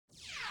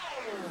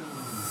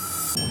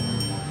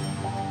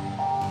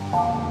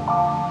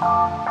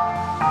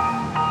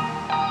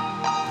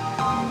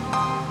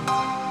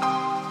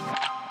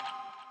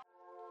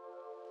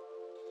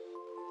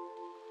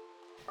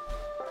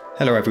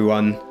Hello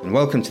everyone, and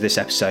welcome to this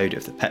episode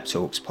of the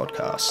PepTalks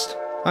Podcast.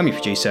 I'm your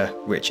producer,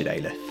 Richard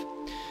Aliff.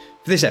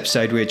 For this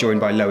episode, we are joined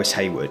by Lois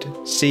Heywood,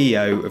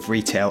 CEO of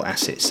Retail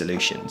Asset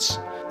Solutions.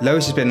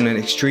 Lois has been on an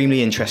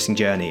extremely interesting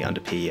journey under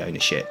PE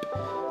ownership.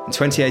 In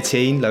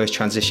 2018, Lois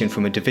transitioned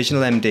from a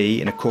divisional MD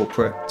in a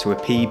corporate to a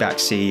PE-backed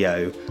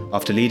CEO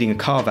after leading a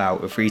Carve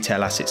Out of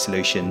Retail Asset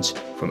Solutions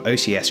from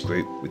OCS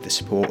Group with the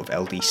support of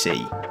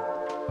LDC.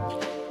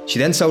 She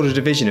then sold a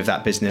division of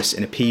that business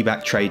in a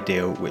PE-backed trade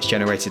deal which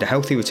generated a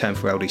healthy return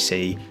for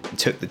LDC and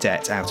took the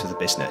debt out of the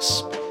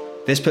business.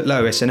 This put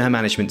Lois and her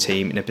management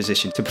team in a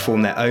position to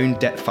perform their own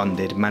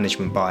debt-funded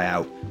management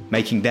buyout,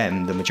 making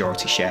them the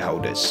majority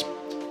shareholders.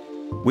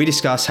 We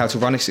discuss how to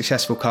run a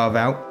successful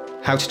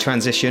carve-out, how to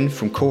transition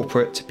from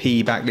corporate to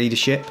PE-backed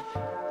leadership,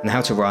 and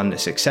how to run a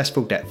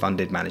successful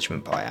debt-funded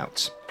management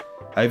buyout.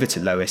 Over to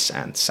Lois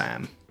and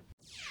Sam.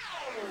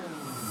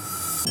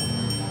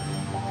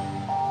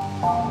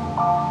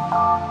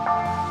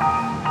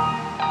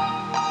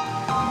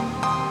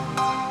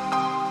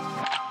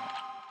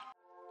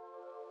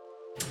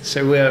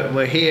 So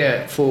we're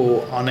here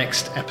for our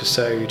next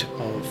episode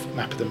of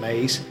Map of the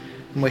Maze,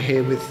 and we're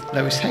here with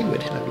Lois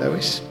Heywood. Hello,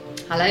 Lois.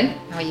 Hello,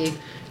 how are you?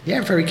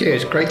 Yeah, very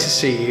good. Great to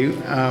see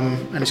you,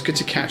 and it's good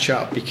to catch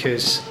up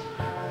because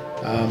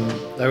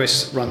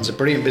Lois runs a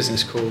brilliant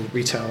business called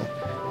Retail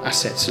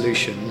Asset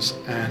Solutions,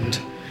 and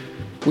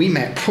we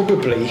met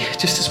probably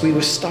just as we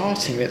were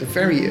starting at the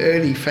very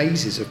early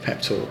phases of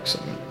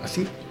PepTalks. I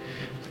think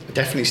I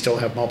definitely still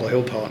have Marble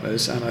Hill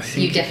partners, and I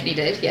think you definitely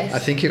did. Yes. I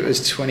think it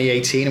was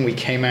 2018, and we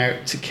came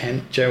out to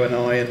Kent, Joe and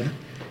I, and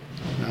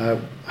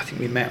I think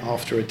we met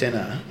after a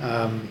dinner.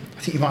 I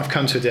think you might have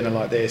come to a dinner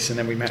like this, and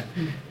then we met.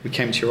 We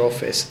came to your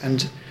office,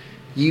 and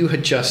you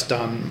had just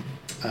done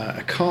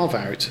a carve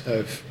out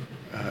of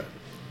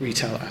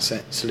Retail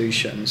Asset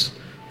Solutions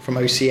from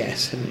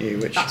OCS, hadn't you?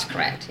 That's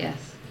correct.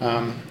 Yes.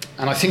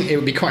 And I think it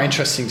would be quite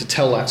interesting to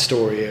tell that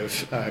story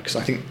of because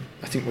I think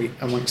we,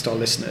 amongst our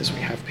listeners, we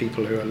have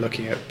people who are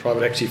looking at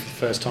private equity for the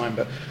first time,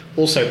 but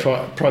also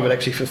private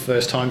equity for the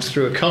first time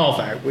through a carve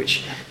out,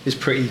 which is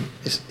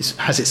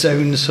has its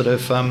own sort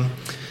of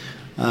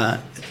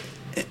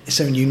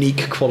its own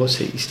unique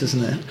qualities,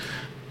 doesn't it?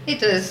 It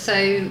does.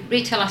 So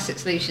Retail Asset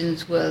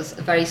Solutions was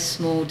a very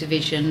small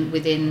division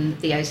within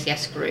the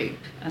OCS Group,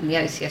 and the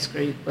OCS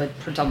Group were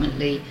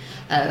predominantly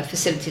a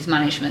facilities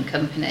management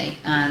company,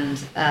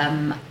 and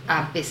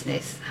our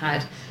business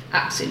had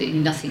absolutely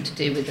nothing to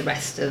do with the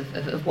rest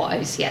of what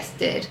OCS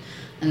did.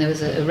 And there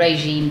was a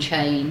regime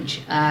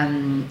change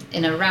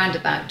in around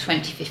about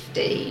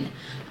 2015,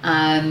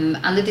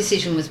 and the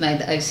decision was made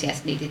that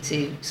OCS needed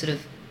to sort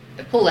of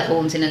pull their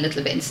horns in a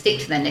little bit and stick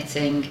to their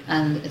knitting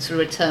and sort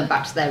of return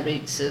back to their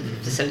roots of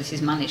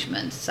facilities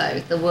management.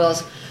 So there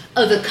was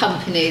other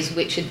companies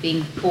which had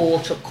been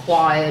bought,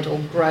 acquired or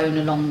grown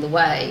along the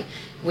way,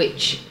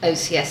 which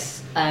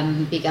OCS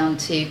began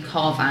to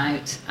carve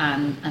out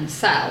and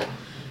sell.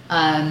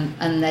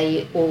 And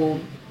they all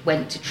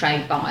went to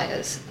trade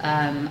buyers,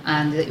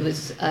 and it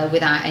was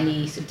without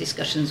any sort of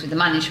discussions with the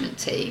management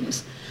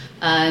teams.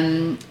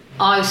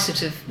 I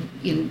sort of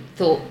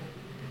thought,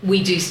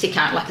 we do stick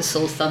out like a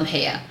sore thumb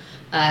here.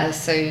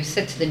 So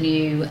said to the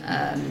new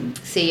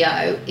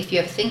CEO, if you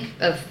ever think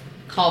of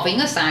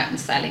carving us out and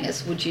selling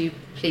us, would you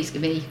please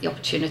give me the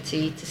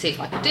opportunity to see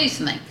if I could do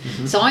something?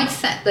 Mm-hmm. So I'd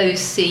set those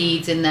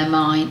seeds in their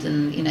mind,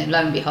 and lo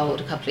and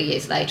behold, a couple of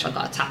years later, I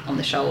got a tap on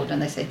the shoulder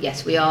and they said,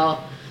 yes, we are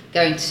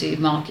going to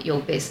market your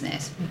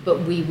business,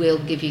 but we will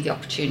give you the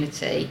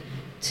opportunity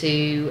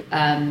to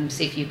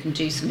see if you can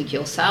do something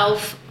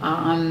yourself.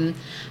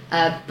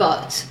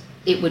 But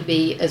it would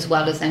be as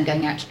well as them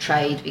going out to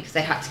trade, because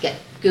they had to get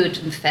good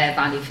and fair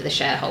value for the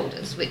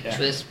shareholders,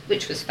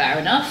 which was fair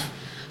enough.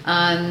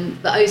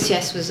 But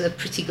OCS was a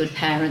pretty good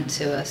parent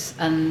to us,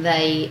 and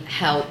they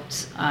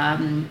helped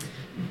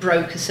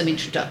broker some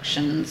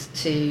introductions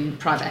to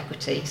private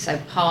equity. So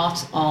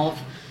part of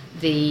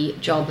the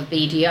job of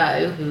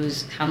BDO, who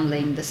was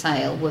handling the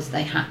sale, was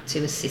they had to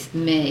assist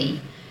me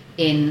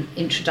in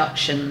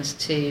introductions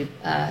to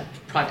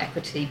private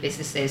equity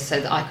businesses so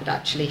that I could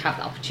actually have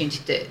the opportunity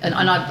to do it. And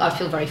I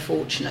feel very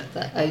fortunate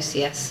that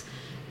OCS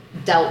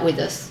dealt with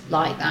us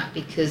like that,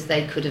 because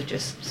they could have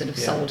just sort of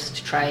sold us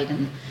to trade,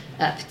 and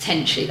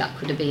potentially that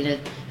could have been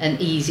an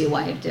easier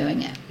way of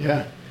doing it.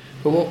 Yeah.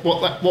 But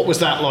what was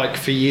that like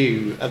for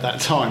you at that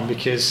time?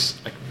 Because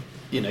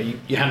you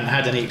hadn't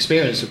had any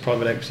experience with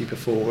private equity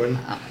before, and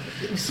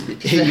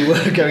here you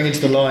were going into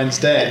the lion's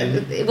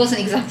den. It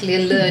wasn't exactly a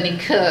learning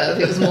curve.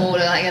 It was more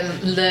like a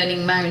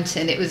learning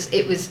mountain. It was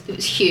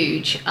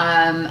huge.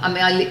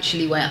 I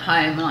literally went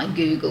home and I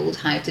Googled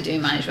how to do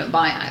management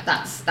buyout.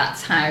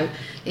 That's how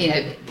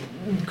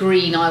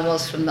green I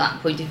was from that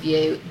point of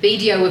view.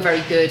 BDO were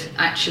very good,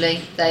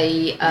 actually.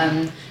 They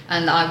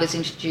and I was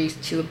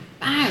introduced to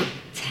about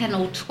 10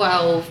 or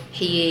 12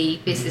 PE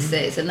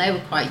businesses, and they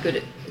were quite good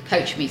at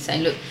coaching me,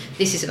 saying, look,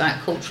 this is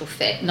about cultural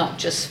fit, not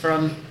just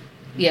from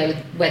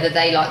whether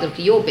they like the look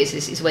of your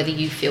business is whether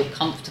you feel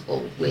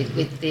comfortable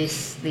with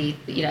this, these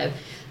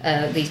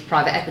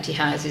private equity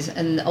houses,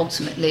 and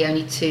ultimately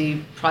only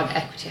 2 private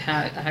equity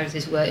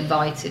houses were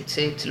invited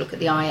to look at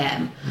the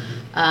IM,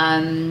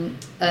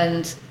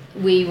 and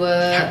we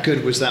were. How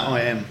good was that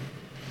IM?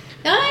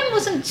 The IM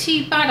wasn't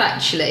too bad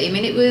actually. I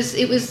mean, it was,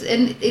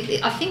 and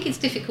I think it's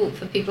difficult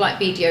for people like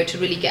BDO to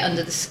really get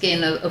under the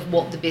skin of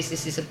what the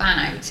business is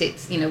about.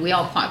 It's we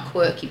are quite a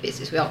quirky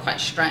business. We are quite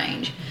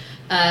strange.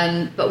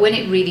 But when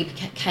it really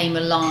came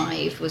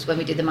alive was when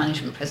we did the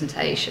management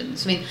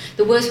presentations. I mean,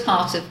 the worst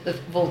part of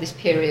all this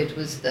period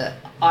was that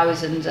I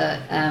was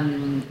under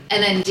an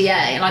NDA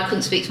and I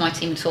couldn't speak to my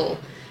team at all.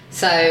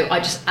 So I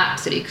just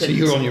absolutely couldn't. So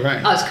you were on your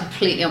own? I was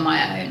completely on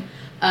my own.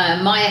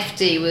 My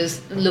FD was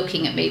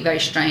looking at me very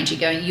strangely,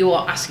 going, "You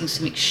are asking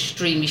some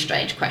extremely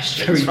strange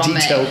questions very from me."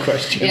 Very detailed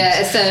questions.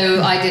 Yeah,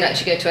 so I did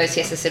actually go to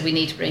OCS. I said, "We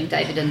need to bring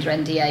David under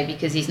NDA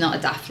because he's not a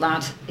daft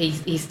lad.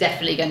 He's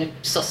definitely going to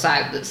suss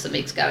out that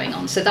something's going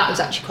on." So that was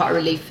actually quite a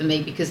relief for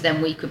me because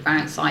then we could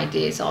bounce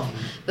ideas off.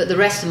 But the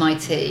rest of my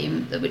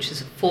team, which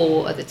was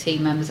 4 other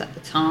team members at the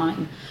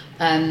time,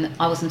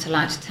 I wasn't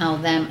allowed to tell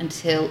them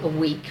until a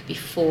week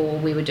before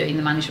we were doing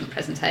the management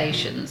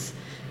presentations.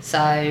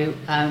 So,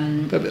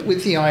 but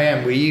with the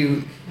IM, were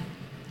you,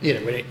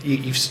 when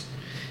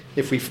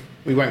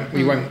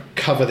we won't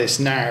cover this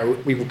now.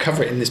 We will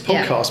cover it in this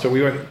podcast, but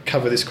we won't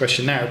cover this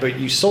question now. But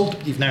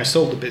you've now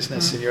sold the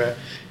business, and you're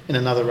in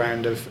another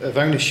round of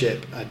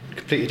ownership, a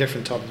completely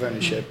different type of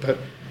ownership. But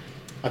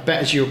I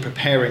bet as you were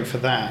preparing for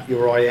that,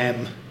 your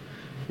IM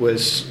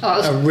was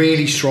a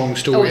really strong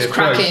story of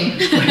cracking.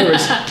 growth.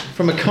 Whereas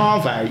from a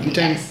Carve Out, you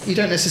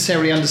don't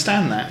necessarily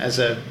understand that as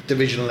a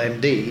divisional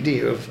MD, do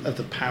you, of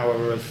the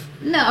power of...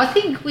 No, I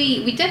think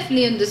we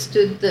definitely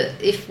understood that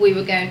if we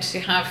were going to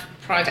have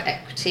private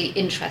equity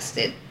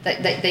interested,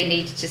 that they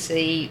needed to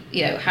see,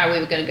 how we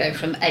were going to go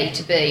from A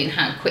to B and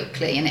how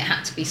quickly, and it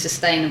had to be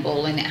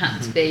sustainable, and it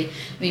had to be...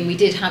 I mean, we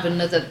did have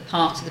another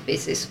part of the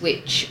business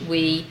which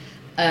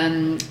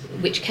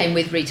came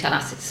with Retail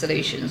Asset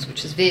Solutions,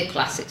 which was Vehicle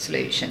Asset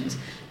Solutions.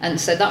 And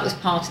so that was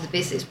part of the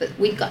business. But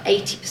we got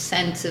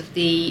 80% of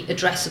the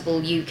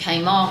addressable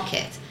UK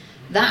market.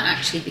 That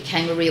actually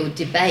became a real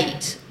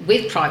debate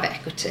with private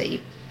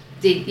equity.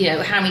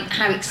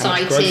 How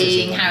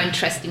exciting, how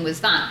interesting was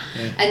that?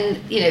 Yeah.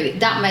 And,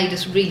 that made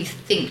us really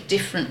think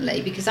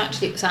differently because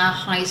actually it was our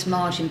highest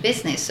margin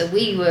business. So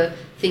we were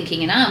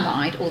thinking in our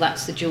mind,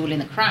 that's the jewel in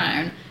the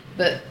crown.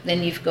 But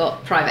then you've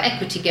got private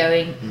equity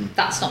going,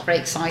 that's not very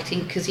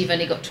exciting because you've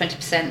only got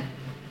 20%,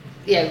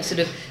 sort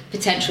of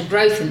potential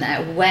growth in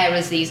there.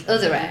 Whereas these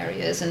other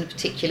areas, and in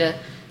particular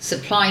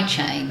supply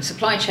chain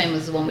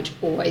was the one which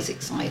always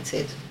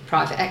excited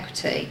private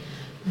equity,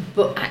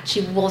 but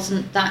actually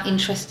wasn't that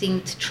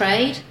interesting to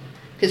trade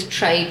because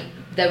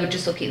they were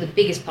just looking at the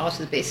biggest part of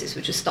the business,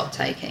 which was stock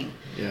taking.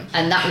 Yeah.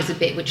 And that was the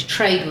bit which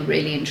trade were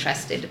really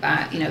interested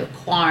about,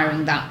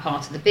 acquiring that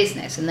part of the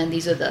business. And then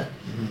these other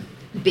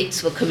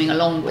bits were coming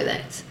along with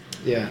it.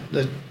 Yeah,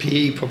 the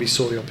PE probably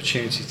saw the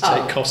opportunity to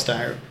take cost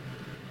out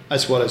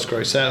as well as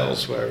grow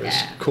sales, whereas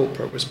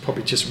corporate was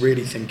probably just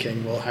really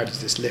thinking, well, how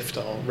does this lift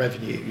our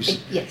revenues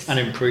and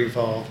improve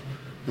our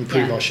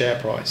share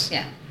price?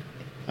 Yeah.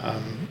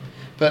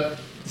 But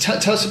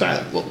tell us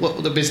about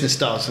what the business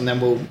does, and then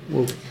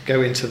we'll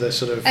go into the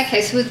sort of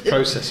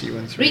process you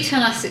went through.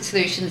 Retail Asset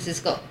Solutions has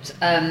got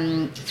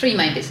 3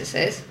 main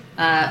businesses.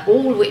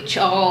 All which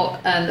are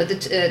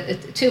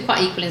 2 are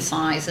quite equal in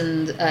size,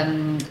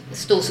 and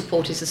store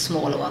support is a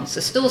smaller one. So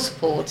store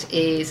support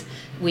is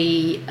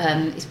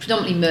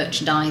predominantly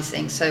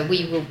merchandising. So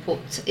we will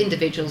put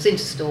individuals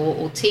into store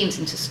or teams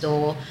into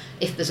store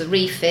if there's a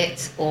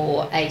refit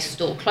or a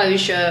store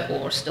closure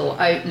or a store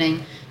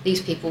opening.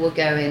 These people will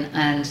go in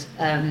and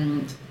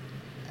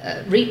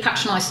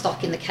repatronise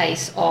stock in the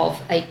case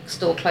of a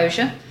store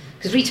closure.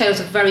 Because retailers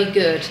are very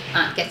good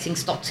at getting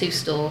stock to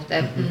store.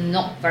 They're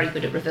not very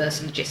good at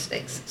reverse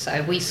logistics.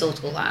 So we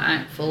sort all that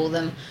out for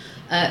them.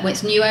 When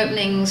it's new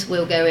openings,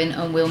 we'll go in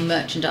and we'll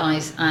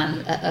merchandise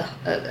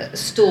a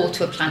store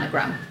to a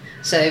planogram.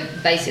 So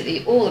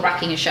basically all the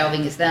racking and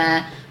shelving is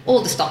there,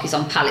 all the stock is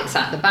on pallets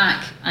at the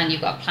back, and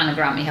you've got a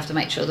planogram, and you have to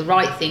make sure the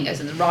right thing goes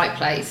in the right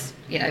place,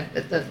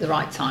 at the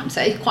right time.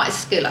 So it's quite a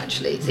skill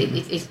actually.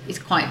 It's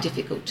quite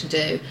difficult to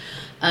do.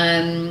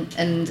 And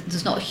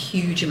there's not a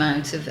huge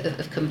amount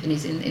of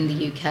companies in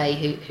the UK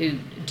who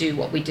do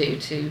what we do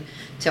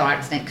to our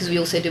extent, because we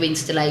also do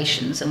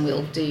installations and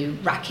we'll do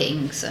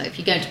racking. So if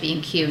you're going to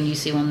B&Q and you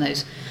see one of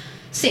those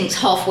sinks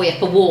halfway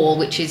up a wall,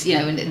 which is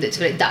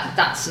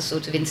that's the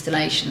sort of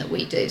installation that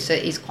we do. So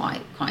it is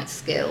quite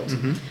skilled.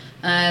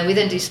 We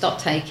then do stock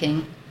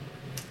taking.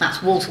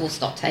 That's wall-to-wall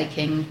stock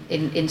taking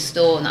in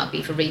store, and that'll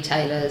be for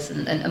retailers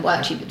and well,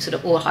 actually sort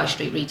of all high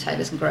street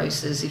retailers and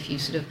grocers. If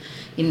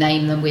you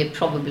name them, we're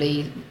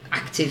probably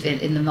active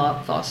in the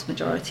vast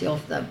majority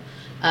of them,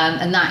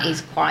 and that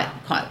is quite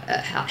a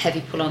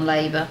heavy pull on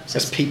labour. So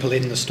that's people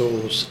in the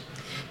stores.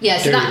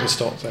 doing the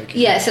stock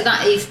taking? Yeah, so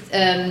that is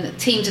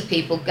teams of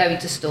people going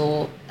to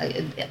store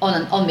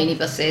on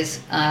minibuses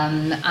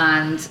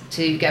and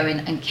to go in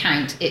and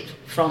count it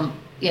from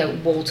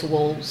wall to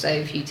wall. So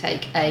if you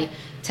take a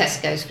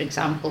Tesco's, for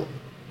example,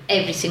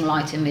 every single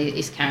item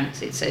is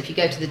counted. So if you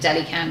go to the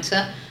deli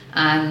counter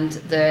and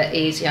there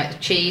is the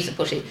cheese, the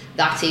push,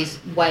 that is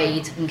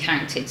weighed and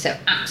counted. So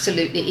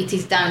absolutely, it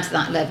is down to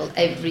that level.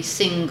 Every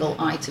single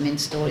item in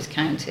store is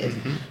counted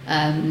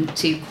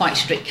to quite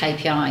strict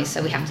KPIs.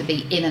 So we have to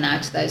be in and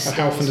out of those stores.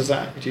 How often does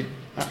that?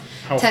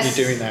 How often are you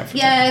doing that?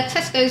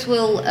 Tesco's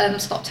will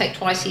stock take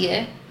twice a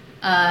year.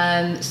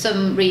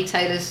 Some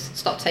retailers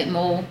stock take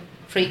more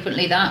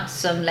frequently,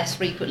 some less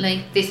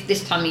frequently.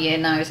 This time of year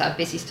now is our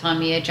busiest time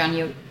of year,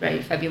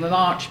 January, February,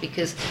 March,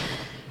 because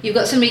you've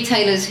got some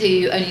retailers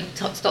who only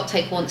stock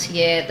take once a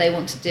year. They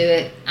want to do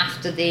it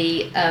after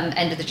the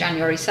end of the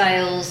January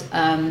sales.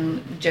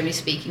 Generally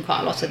speaking, quite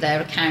a lot of their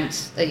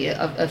accounts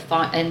of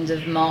end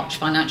of March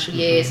financial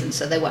years, and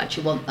so they will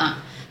actually want that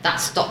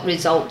stock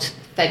result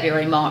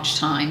February, March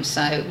time.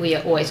 So we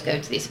always go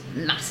to this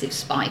massive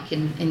spike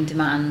in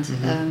demand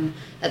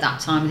at that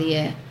time of the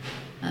year.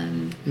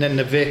 And then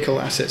the vehicle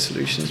asset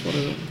solutions, what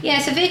are them? Yeah,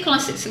 so vehicle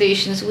asset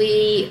solutions,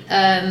 we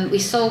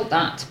sold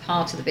that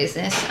part of the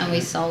business, and we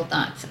sold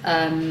that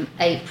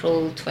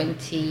April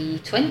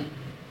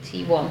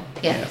 2021.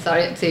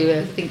 Sorry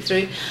to think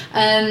through.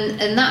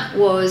 And that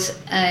was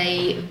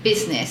a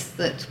business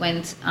that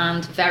went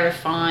and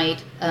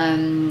verified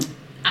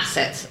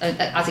assets,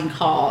 as in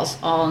cars,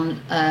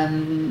 on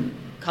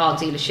car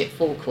dealership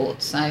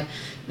forecourts. So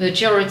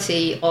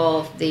majority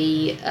of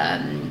the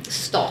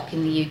stock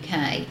in the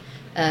UK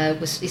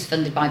is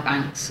funded by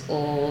banks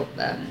or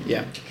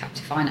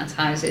captive finance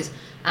houses,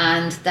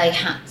 and they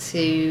had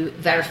to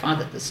verify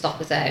that the stock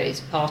was there.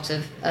 It's part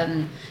of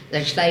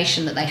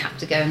legislation that they have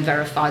to go and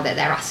verify that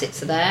their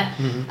assets are there.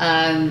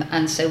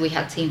 And so we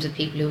had teams of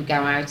people who would go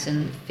out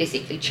and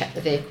physically check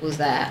the vehicles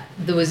there.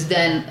 There was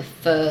then a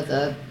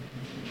further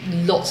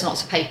lots and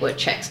lots of paperwork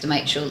checks to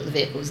make sure that the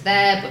vehicle was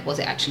there, but was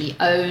it actually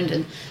owned,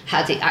 and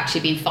had it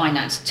actually been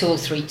financed 2 or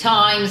 3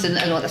 times, and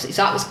all that. So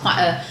that was quite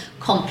a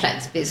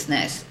complex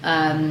business,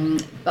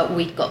 but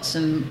we'd got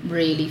some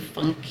really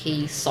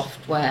funky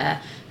software,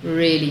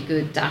 really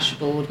good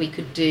dashboard. We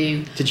could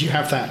do. Did you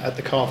have that at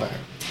the Carve Out?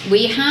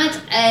 We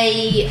had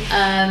a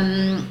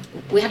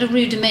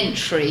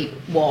rudimentary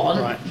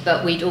one, right,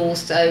 but we'd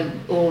also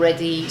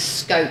already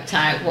scoped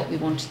out what we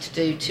wanted to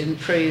do to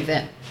improve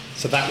it.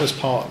 So that was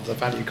part of the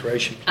value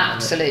creation plan.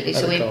 Absolutely.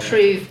 So we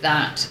improved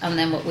that, and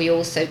then what we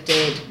also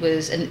did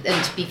was, and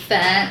to be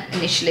fair,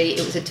 initially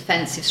it was a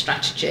defensive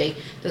strategy.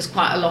 There was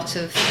quite a lot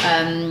of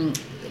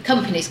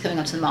companies coming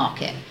onto the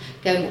market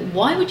going,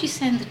 why would you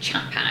send a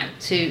chap out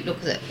to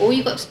look at it? All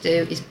you've got to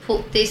do is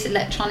put this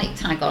electronic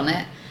tag on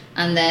it,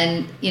 and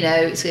then,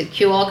 it's a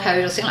QR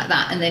code or something like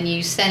that, and then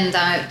you send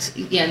out,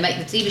 make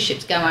the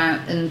dealerships go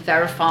out and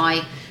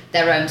verify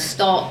their own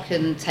stock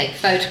and take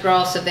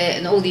photographs of it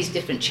and all these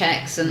different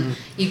checks, and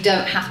you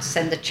don't have to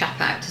send a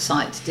chap out to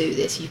site to do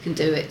this. You can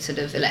do it sort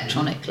of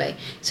electronically.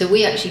 So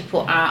we actually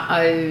put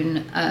our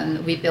own,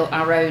 we built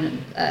our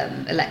own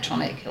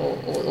electronic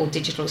or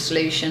digital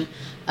solution,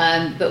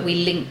 but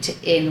we linked it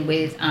in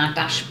with our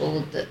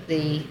dashboard that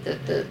the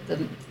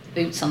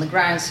boots on the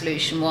ground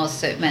solution was,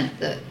 so it meant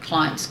that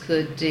clients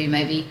could do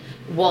maybe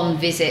one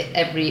visit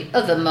every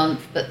other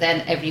month, but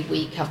then every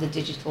week have the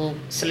digital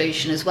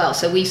solution as well.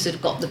 So we sort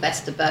of got the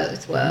best of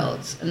both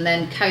worlds. And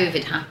then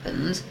COVID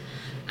happened,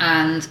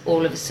 and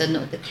all of a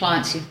sudden the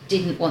clients who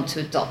didn't want to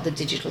adopt the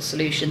digital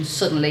solution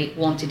suddenly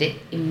wanted it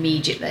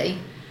immediately,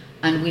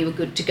 and we were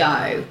good to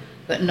go.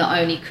 But not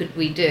only could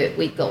we do it,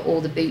 we got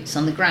all the boots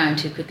on the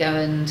ground who could go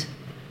and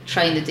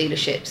train the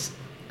dealerships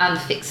and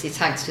fix the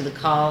tags to the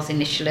cars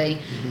initially.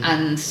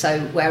 And so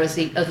whereas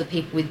the other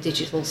people with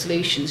digital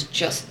solutions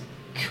just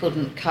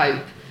couldn't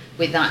cope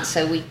with that,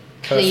 so we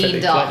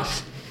cleaned up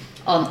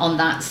on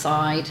that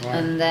side. Right.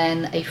 And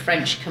then a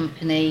French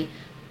company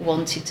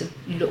wanted to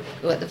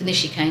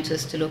initially came to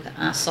us to look at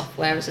our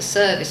software as a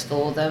service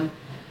for them,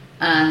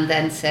 and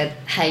then said,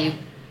 hey,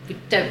 we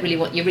don't really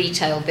want your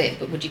retail bit,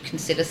 but would you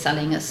consider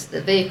selling us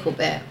the vehicle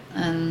bit?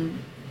 And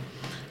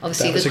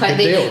obviously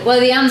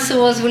the answer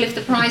was, well, if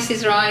the price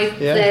is right,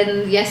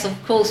 then yes, of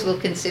course we'll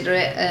consider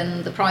it,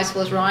 and the price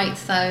was right.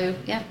 So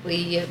yeah,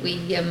 we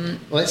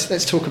well,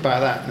 let's talk about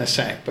that in a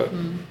sec, but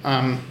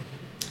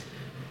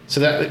so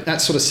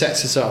that sort of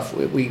sets us off.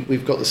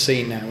 We've got the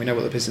scene now, we know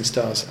what the business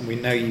does, and we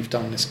know you've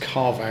done this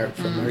carve out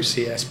from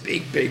OCS,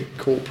 big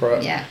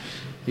corporate. Yeah,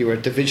 you were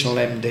a divisional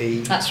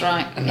MD. That's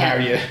right. And now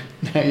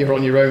you're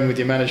on your own with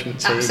your management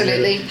team.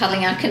 Absolutely,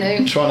 paddling our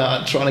canoe,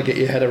 trying to get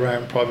your head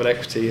around private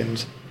equity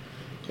and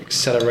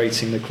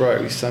accelerating the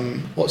growth.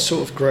 What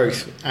sort of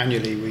growth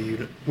annually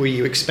were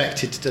you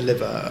expected to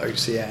deliver at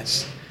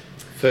OCS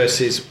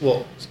versus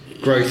what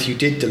growth you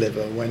did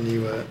deliver when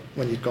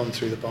you'd gone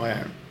through the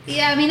buyout?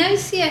 Yeah, I mean,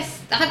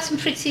 OCS had some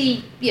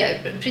pretty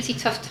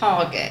tough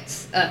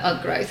targets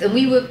on growth, and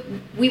we were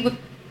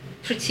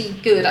pretty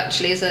good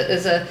actually as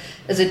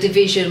a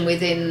division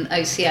within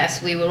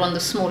OCS. We were on the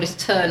smallest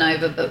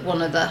turnover, but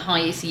one of the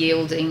highest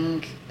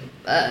yielding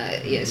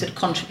sort of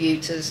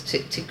contributors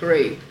to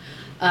group.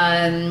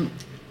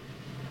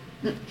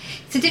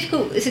 It's a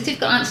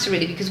difficult answer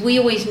really, because we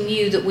always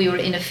knew that we were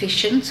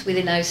inefficient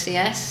within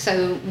OCS.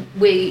 So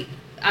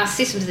our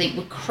systems, I think,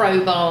 were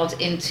crowbarred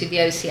into the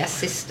OCS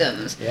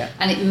systems,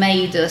 and it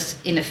made us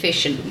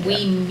inefficient. Yeah.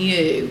 We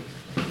knew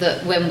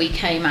that when we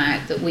came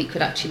out that we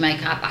could actually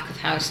make our back of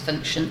house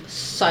function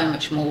so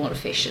much more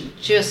efficient.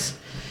 Just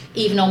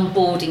even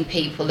onboarding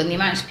people, and the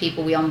amount of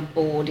people we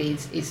onboard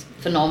is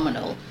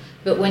phenomenal.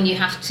 But when you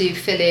have to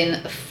fill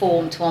in a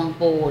form to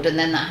onboard, and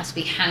then that has to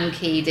be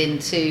hand-keyed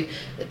into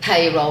the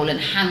payroll and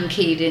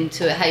hand-keyed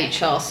into a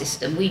HR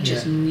system, we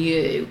just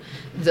knew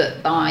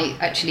that by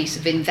actually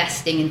sort of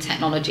investing in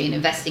technology and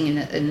investing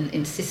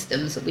in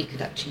systems, that we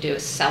could actually do a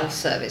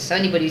self-service. So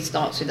anybody who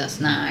starts with us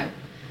now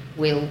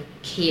will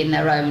key in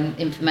their own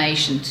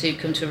information to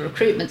come to a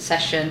recruitment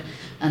session,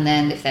 and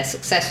then if they're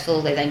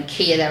successful, they then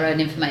key their own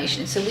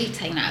information. So we've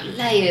taken out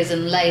layers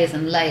and layers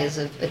and layers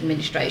of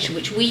administration,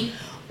 which we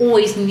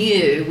always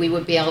knew we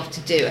would be able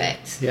to do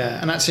it.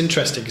 Yeah, and that's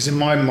interesting, because in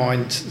my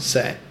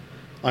mindset,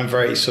 I'm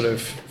very sort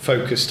of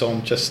focused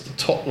on just the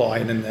top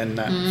line and then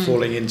that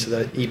falling into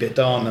the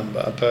EBITDA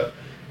number. But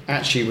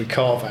actually with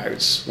Carve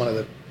Outs,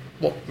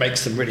 what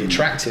makes them really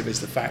attractive is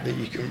the fact that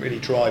you can really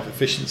drive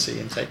efficiency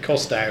and take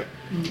cost out,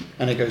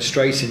 and it goes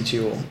straight into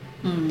your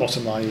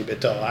bottom line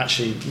EBITDA.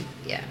 Actually,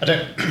 I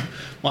don't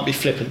might be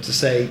flippant to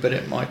say, but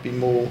it might be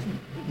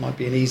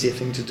an easier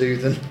thing to do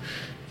than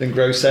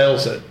grow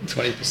sales at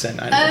 20%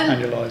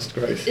 annualized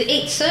growth.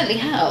 It certainly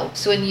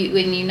helps when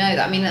you know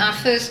that. I mean, our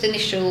first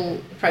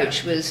initial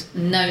approach was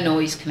no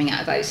noise coming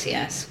out of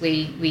OCS.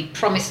 We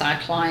promised our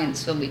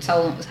clients when we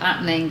told them what was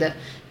happening that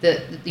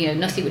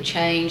nothing would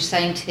change,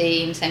 same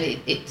team,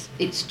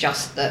 it's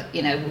just that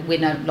we're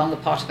no longer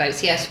part of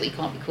OCS. We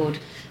can't be called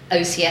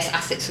OCS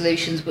Asset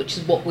Solutions, which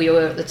is what we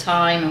were at the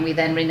time, and we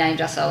then renamed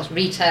ourselves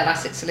Retail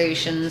Asset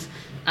Solutions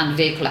and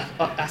Vehicle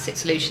Asset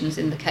Solutions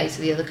in the case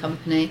of the other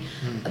company.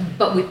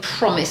 But we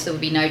promised there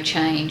would be no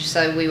change,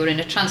 so we were in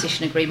a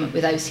transition agreement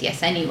with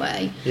OCS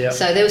anyway.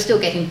 So they were still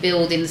getting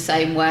billed in the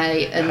same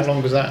way. And how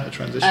long was that, the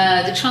transition?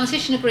 The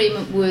transition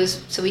agreement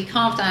was, so we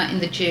carved out in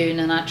the June,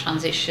 and our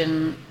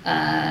transition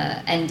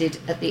ended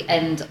at the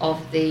end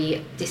of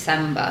the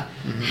December.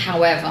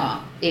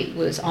 However, it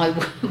was I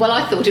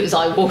thought it was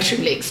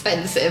eye-wateringly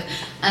expensive,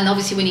 and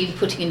obviously when you're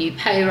putting a new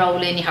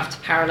payroll in, you have to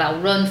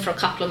parallel run for a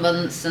couple of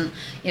months, and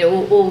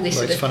all this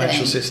sort of financial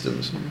thing.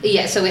 Systems.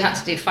 Yeah, so we had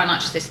to do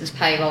financial systems,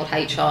 payroll,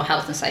 HR,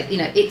 health and safety.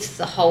 It's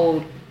the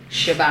whole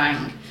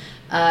shebang.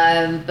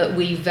 But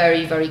we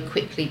very, very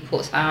quickly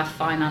put our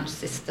finance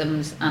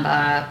systems and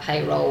our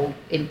payroll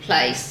in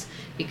place,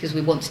 because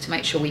we wanted to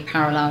make sure we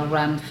parallel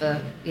ran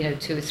for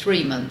 2 or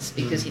 3 months,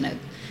 because if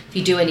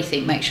you do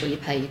anything, make sure you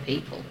pay your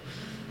people.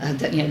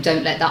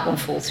 Don't let that one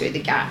fall through the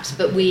gaps.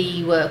 But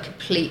we were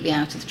completely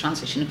out of the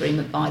transition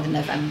agreement by the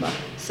November,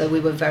 so we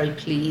were very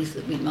pleased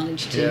that we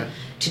managed to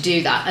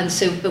do that. And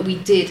so, but we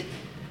did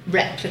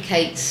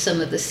replicate some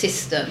of the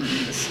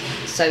systems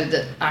so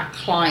that our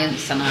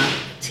clients and our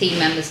team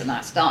members and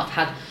our staff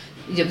had,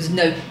 there was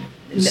no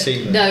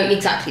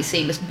exactly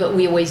seamless, but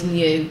we always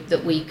knew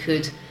that we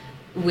could,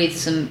 with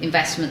some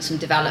investment, some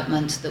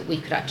development, that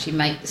we could actually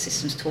make the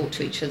systems talk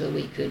to each other.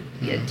 We could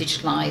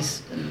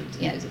digitalise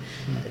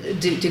and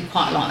do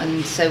quite a lot.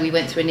 And so we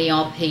went through an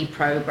ERP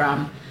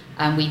program,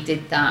 and we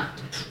did that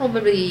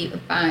probably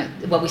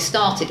we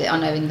started it, I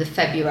know, in the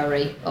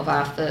February of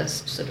our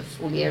first sort of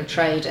full year of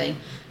trading,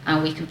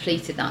 and we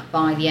completed that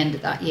by the end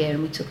of that year,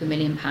 and we took £1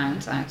 million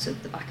out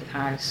of the back of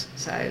house.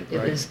 So it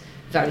was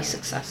very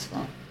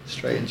successful.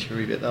 Straight into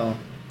your EBITDA.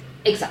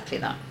 Exactly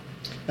that.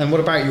 And what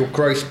about your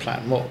growth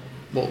plan? What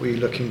were you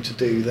looking to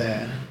do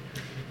there?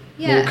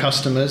 More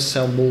customers,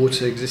 sell more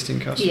to existing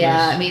customers?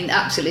 Yeah, I mean,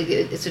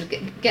 absolutely. Sort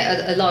of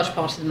get a large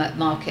part of the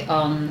market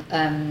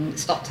on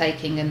stock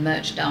taking and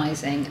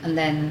merchandising, and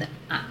then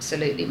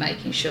absolutely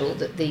making sure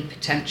that the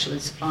potential in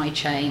supply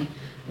chain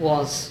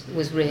was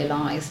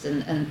realised,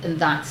 and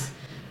that's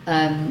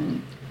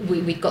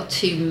we got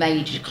 2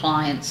 major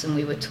clients, and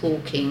we were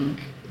talking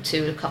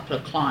to a couple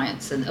of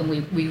clients, and we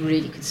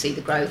really could see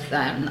the growth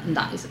there, and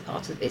that is a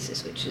part of the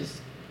business which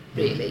has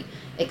really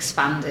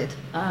expanded,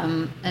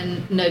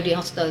 and nobody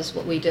else does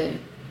what we do.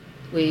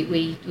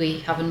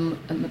 We have a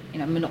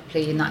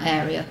monopoly in that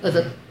area.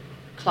 Other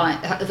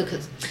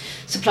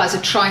suppliers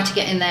are trying to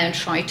get in there and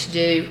try to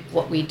do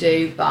what we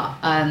do, but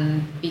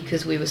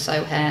because we were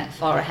so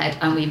far ahead,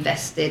 and we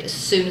invested as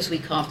soon as we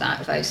carved out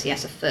of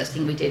OCS, the first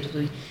thing we did was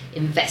we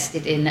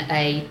invested in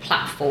a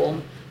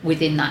platform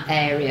within that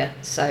area,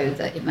 so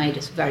that it made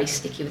us very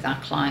sticky with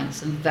our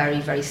clients and very,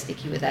 very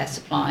sticky with their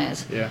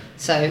suppliers.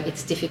 So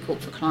it's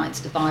difficult for clients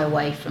to buy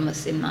away from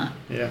us in that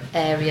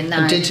area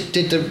now. And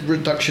did the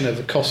reduction of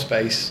the cost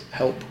base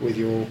help with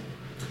your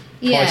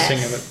pricing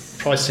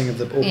pricing of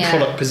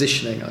product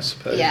positioning, I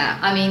suppose. Yeah,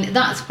 I mean,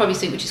 that's probably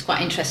something which is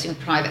quite interesting with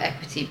private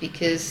equity,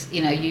 because,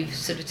 you know, you've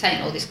sort of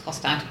taken all this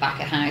cost out of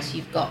back of house.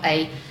 You've got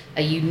a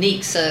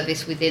unique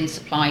service within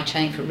supply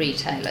chain for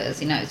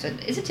retailers, you know. So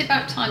is it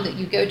about time that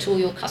you go to all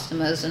your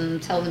customers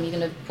and tell them you're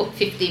going to put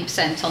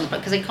 15% on the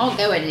product because they can't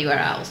go anywhere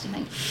else? You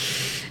think,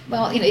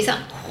 well, you know, is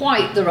that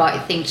quite the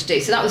right thing to do?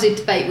 So that was a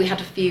debate we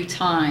had a few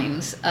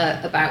times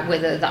about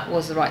whether that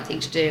was the right thing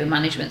to do. And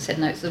management said,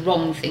 no, it's the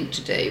wrong thing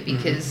to do,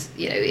 because,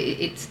 you know,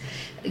 it's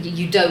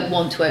you don't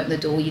want to open the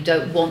door. You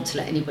don't want to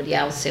let anybody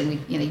else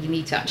in. You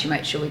need to actually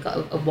make sure we've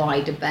got a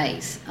wider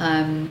base.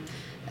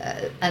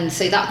 And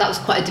so that was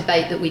quite a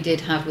debate that we did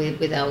have with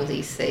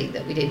LDC,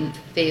 that we didn't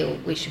feel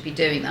we should be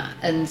doing that.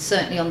 And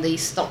certainly on the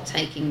stock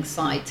taking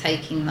side,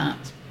 taking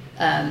that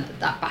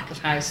back of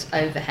house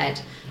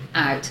overhead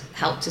out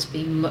helped us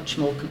be much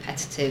more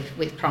competitive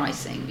with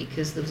pricing,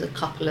 because there was a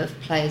couple of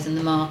players in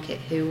the market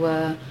who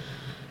were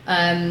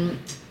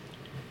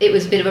it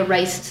was a bit of a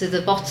race to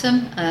the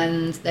bottom,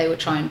 and they were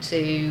trying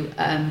to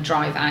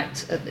drive out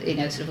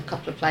sort of a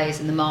couple of players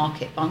in the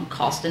market on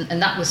cost,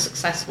 and that was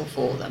successful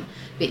for them.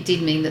 But it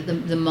did mean that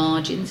the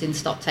margins in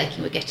stock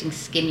taking were getting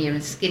skinnier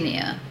and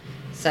skinnier,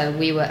 so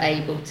we were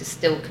able to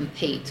still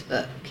compete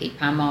but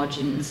keep our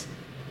margins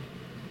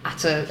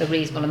at a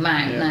reasonable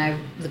amount. Now,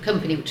 the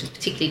company which was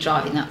particularly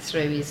driving that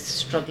through is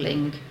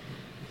struggling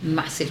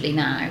massively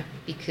now,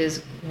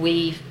 because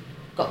we've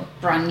got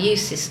brand new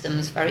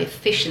systems, very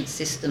efficient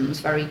systems,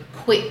 very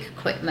quick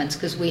equipment,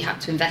 because we had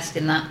to invest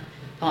in that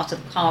part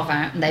of the Carve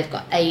Out, and they've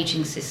got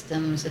aging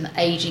systems and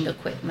aging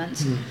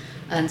equipment,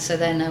 and so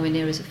they're nowhere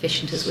near as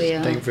efficient as we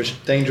are.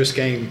 Dangerous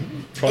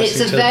game.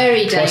 Pricing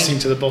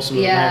to the bottom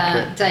of the market.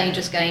 Yeah,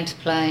 dangerous game to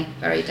play.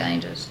 Very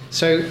dangerous.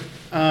 So,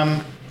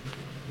 so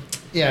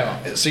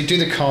you do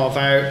the Carve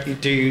Out,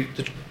 you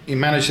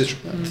manage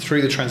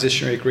through the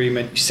transitionary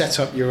agreement, you set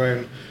up your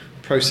own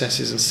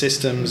processes and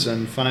systems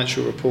and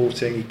financial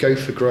reporting, you go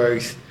for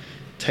growth,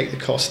 take the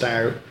cost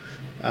out.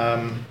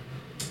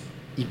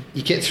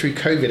 You get through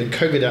COVID, and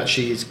COVID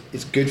actually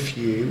is good for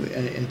you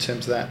in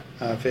terms of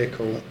that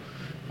vehicle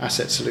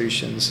asset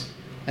solutions.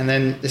 And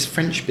then this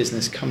French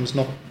business comes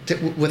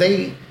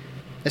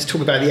let's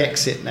talk about the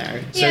exit now.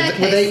 So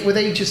were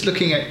they just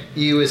looking at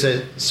you as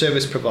a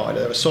service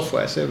provider, a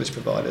software service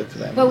provider for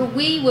them? Well,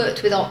 we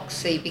worked with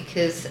Oxy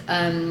because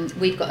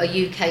we've got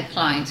a UK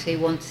client who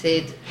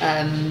wanted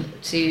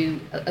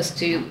us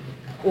to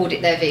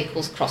audit their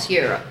vehicles across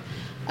Europe.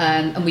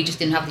 And we just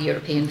didn't have the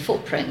European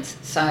footprint.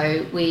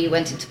 So we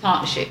went into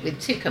partnership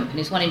with two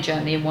companies, one in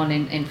Germany and one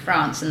in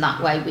France, and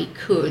that way we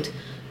could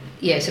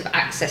sort of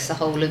access the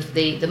whole of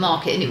the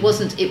market. And it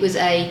was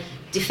a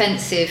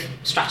defensive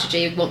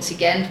strategy. Once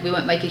again, we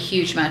won't make a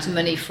huge amount of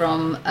money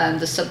from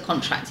the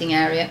subcontracting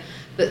area,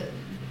 but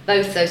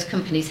both those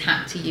companies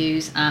had to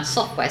use our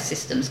software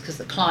systems because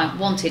the client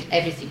wanted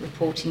everything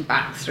reporting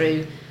back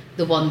through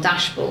the one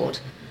dashboard.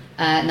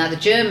 Now the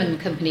German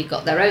company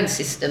got their own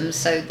systems,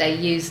 so they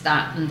used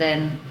that and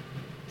then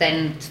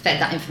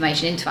fed that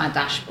information into our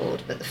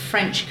dashboard, but the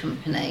French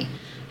company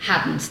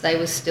hadn't. They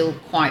were still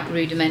quite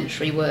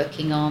rudimentary,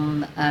 working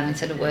on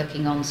instead of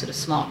working on sort of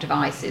smart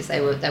devices, they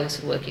were sort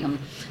of working on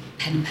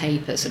pen and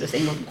paper sort of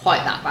thing. It wasn't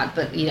quite that bad,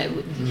 but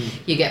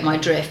you get my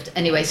drift.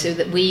 Anyway, so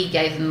that we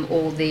gave them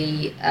all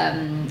the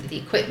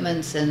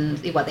equipment, and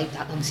they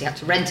obviously had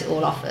to rent it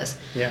all off us.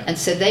 Yeah. And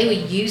so they were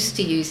used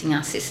to using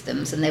our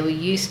systems, and they were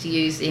used to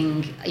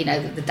using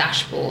the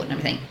dashboard and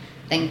everything.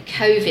 Then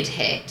COVID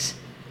hit.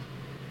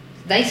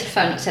 They sort of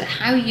phoned up and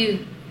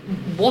said,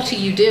 what are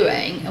you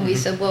doing? And we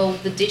said, well,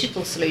 the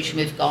digital solution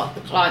we've got,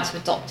 the clients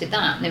have adopted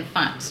that. And in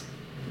fact,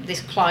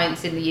 this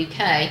client in the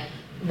UK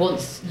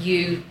wants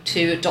you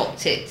to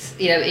adopt it,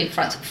 in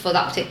France for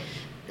that particular.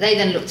 They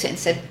then looked at it and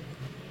said,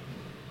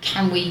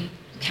 can we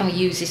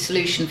use this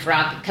solution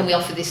can we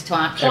offer this to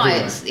our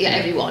clients,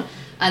 everyone?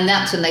 And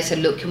that's when they said,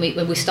 look,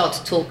 when we start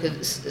to talk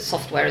of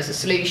software as a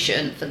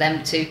solution for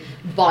them to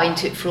buy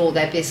into it for all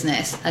their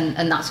business,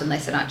 and that's when they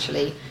said,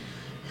 actually,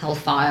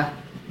 hellfire.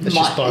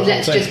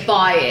 Let's just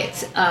buy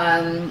it.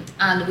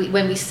 And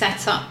when we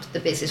set up the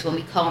business, when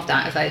we carved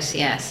out of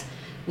OCS,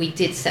 we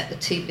did set the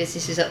two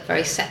businesses up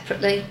very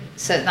separately.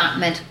 So that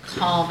meant a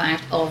carve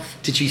out of.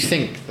 Did you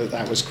think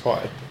that was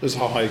there's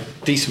a high,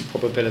 decent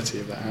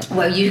probability of that happening?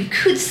 Well, you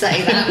could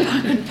say that, but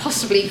I couldn't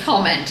possibly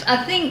comment.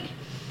 I think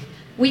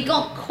we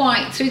got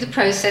quite, through the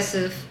process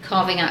of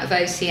carving out of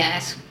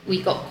OCS,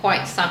 we got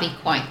quite savvy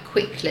quite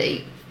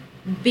quickly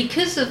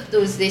because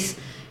there was this.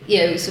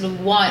 Sort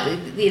of why,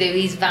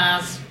 these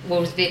VAS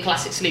or vehicle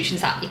asset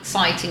solutions are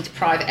exciting to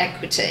private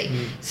equity.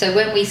 So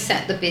when we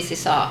set the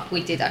business up,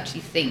 we did actually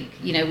think,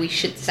 we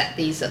should set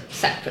these up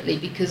separately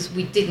because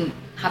we didn't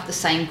have the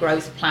same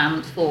growth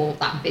plan for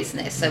that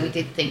business. So we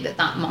did think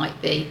that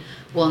might be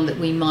one that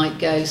we might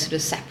go sort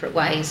of separate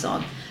ways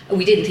on.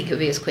 We didn't think it would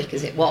be as quick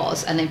as it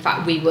was, and in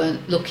fact we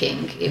weren't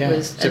looking. It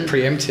was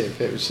preemptive.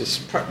 It was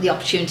just the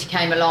opportunity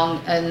came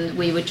along, and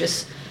we were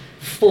just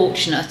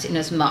fortunate in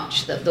as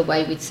much that the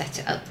way we'd set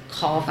it up, the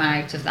carve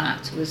out of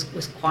that was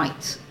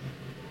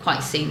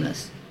quite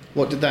seamless.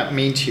 What did that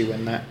mean to you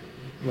when that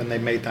when they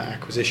made that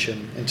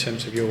acquisition in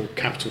terms of your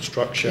capital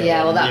structure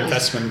Yeah, well, and that the was-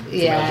 investment from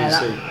yeah,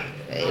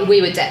 LDC?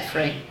 we were debt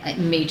free. It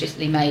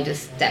immediately made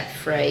us debt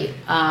free.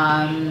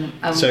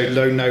 So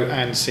low note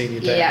and senior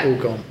debt all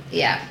gone.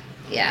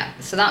 Yeah,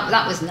 so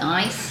that was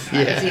nice.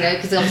 That Yeah. was,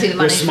 because obviously the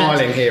We're management.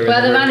 smiling here in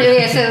Well, the the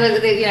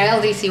room.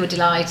 LDC were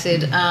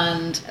delighted,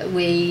 and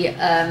we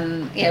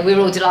were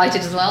all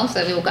delighted as well.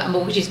 So we all got our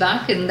mortgages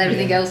back and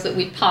everything else that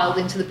we'd piled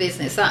into the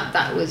business.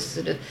 That was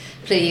sort of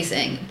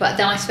pleasing. But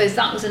then I suppose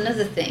that was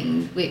another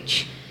thing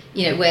which,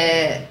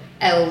 where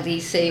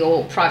LDC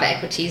or private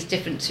equity is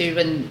different to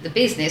run the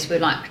business. We're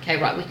like, okay,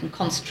 right, we can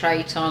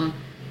concentrate on,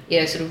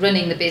 sort of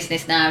running the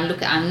business now and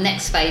look at our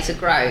next phase of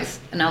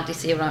growth. And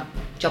LDC are like,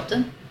 job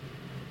done.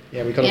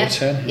 Yeah, we got a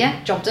return.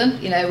 Yeah, job done.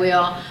 We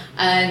are,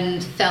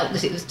 and felt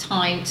that it was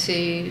time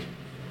to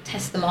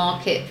test the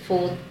market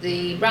for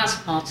the RAS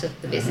part of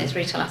the business,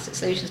 Retail Asset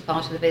Solutions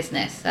part of the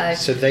business.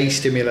 So they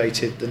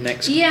stimulated the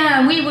next.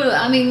 Yeah, we were.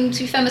 I mean, to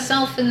be fair,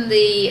 myself and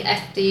the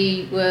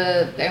FD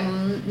were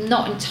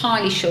not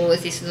entirely sure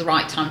if this was the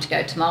right time to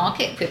go to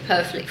market. If we're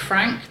perfectly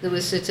frank, there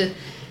was sort of.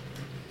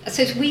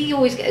 So we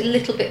always get a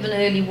little bit of an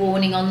early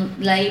warning on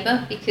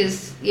labour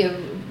because we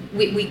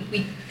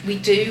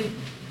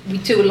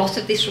do a lot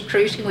of this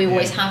recruiting. We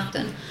always have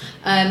done,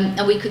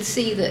 and we could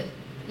see that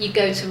you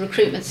go to a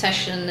recruitment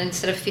session and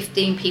instead of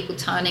 15 people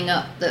turning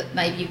up, that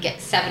maybe you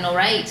get 7 or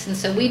 8, and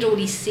so we'd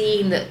already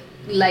seen that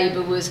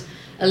labour was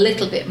a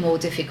little bit more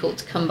difficult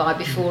to come by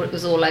before it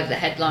was all over the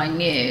headline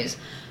news.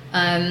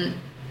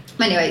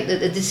 Anyway,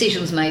 the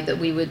decision was made that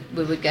we would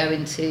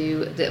go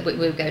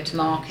to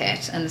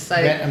market, and so.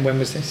 Yeah, and when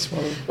was this?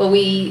 Well,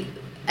 we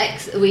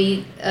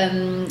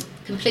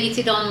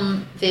completed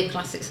on Vehicle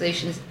Asset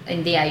Solutions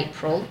in the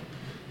April.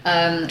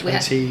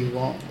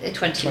 21.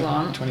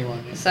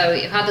 21. Yeah. So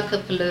we had a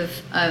couple of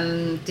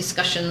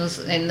discussions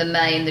in the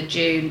May and the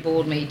June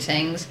board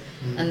meetings,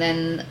 and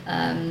then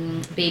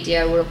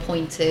BDO were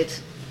appointed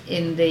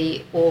in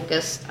the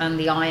August, and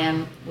the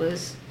IM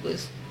was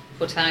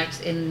put out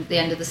in the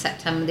end of the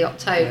September, the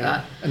October.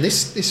 Yeah. And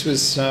this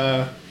was.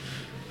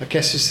 I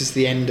guess this is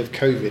the end of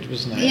COVID,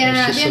 wasn't it?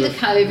 Yeah, at the end of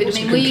COVID. It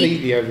wasn't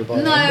completely over by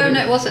then.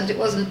 No, it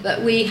wasn't.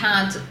 But we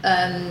had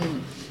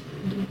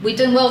we'd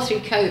done well through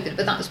COVID,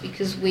 but that was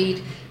because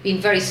we'd been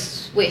very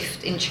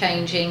swift in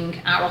changing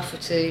our offer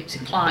to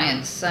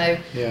clients. So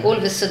all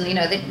of a sudden,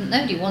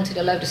 nobody wanted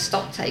a load of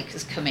stock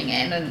takers coming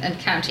in and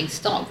counting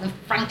stock. And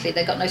frankly,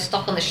 they got no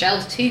stock on the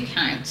shelves to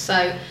count.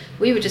 So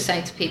we were just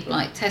saying to people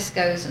like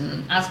Tesco's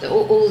and Asda,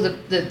 all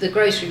the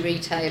grocery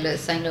retailers,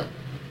 saying, look,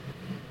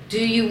 do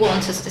you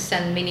want us to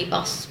send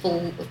minibus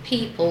full of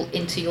people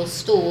into your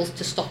stores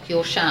to stock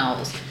your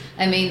shelves?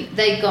 I mean,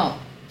 they got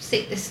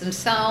sickness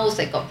themselves,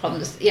 they got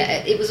problems. Yeah,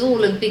 it was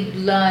all a big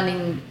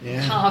learning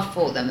curve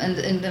for them.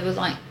 And there was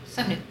like,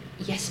 so many,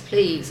 yes,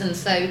 please. And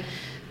so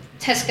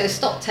Tesco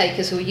stock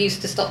takers who were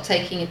used to stock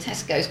taking in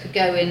Tesco's could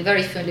go in,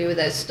 very familiar with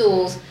those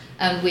stores.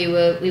 And we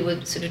were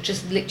sort of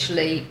just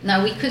literally,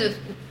 now we could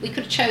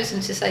have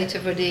chosen to say to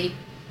everybody,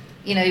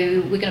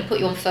 we're going to put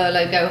you on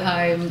furlough, go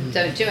home,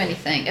 don't do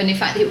anything. And in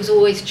fact, it was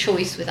always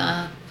choice with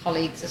our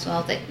colleagues as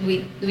well. That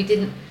we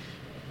didn't,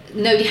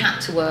 nobody had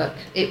to work.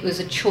 It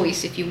was a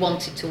choice if you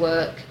wanted to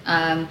work.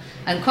 And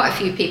quite a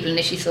few people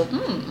initially thought,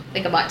 I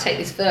think I might take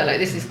this furlough.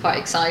 This is quite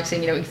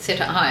exciting. We can sit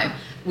at home.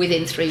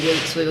 Within 3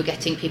 weeks, we were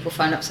getting people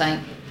phone up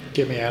saying,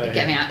 get me out of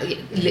here.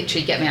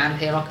 Literally get me out of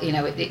here.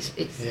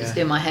 It's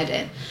doing my head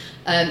in.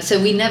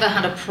 So we never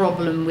had a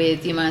problem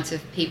with the amount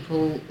of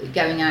people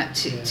going out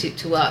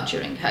to work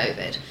during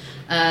COVID.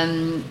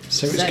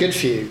 So it was good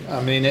for you.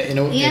 I mean,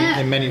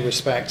 in many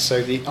respects.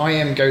 So the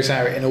IM goes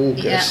out in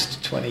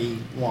August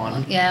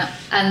 21. Yeah,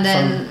 and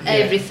then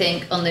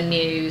everything on the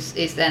news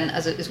is then,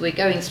 as we're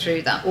going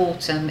through that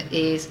autumn,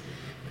 is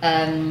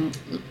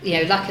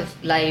lack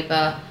of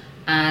labour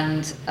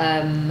and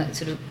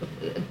sort of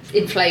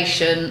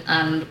inflation,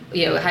 and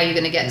how you're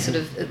going to get sort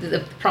of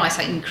the price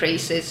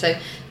increases. So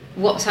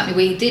what was happening,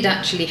 we did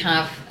actually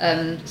have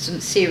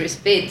some serious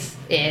bids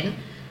in,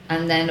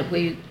 and then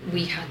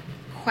we had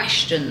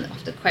question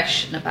after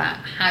question about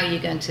how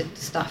you're going to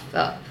staff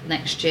up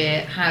next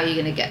year, how you're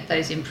going to get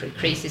those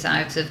increases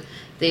out of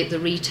the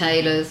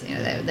retailers.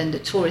 They're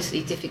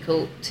notoriously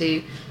difficult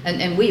to,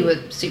 and we were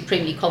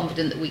supremely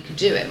confident that we could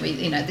do it.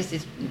 This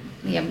is,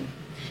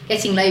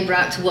 getting labour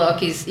out to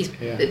work is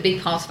a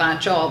big part of our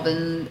job,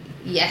 and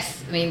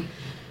yes, I mean,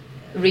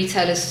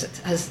 retailers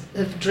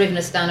have driven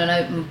us down an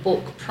open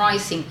book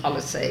pricing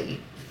policy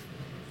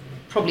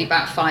probably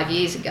about 5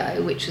 years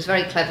ago, which was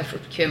very clever for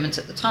procurement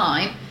at the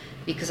time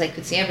because they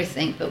could see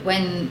everything. But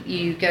when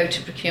you go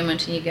to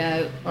procurement and you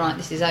go, right,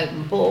 this is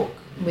open book,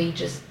 we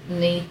just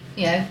need,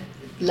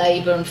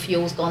 labour and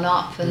fuel's gone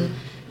up, and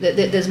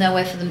there's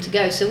nowhere for them to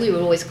go. So we were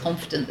always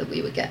confident that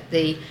we would get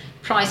the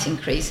price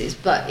increases,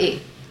 but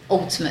it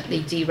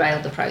ultimately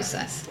derailed the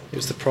process. It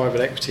was the private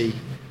equity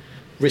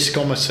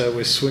riskometer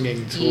was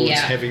swinging towards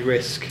heavy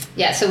risk.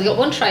 Yeah, so we got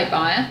one trade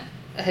buyer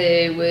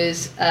who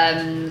was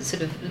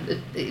it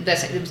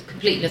was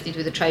completely nothing to do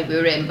with the trade we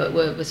were in, but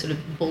were sort of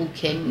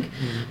bulking,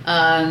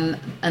 and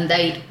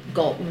they'd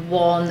got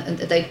one, and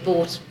they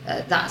bought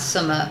that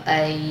summer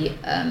a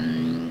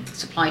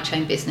supply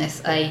chain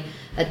business, a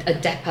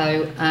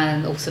depot,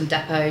 or some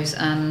depots,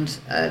 and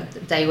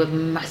they were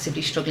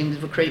massively struggling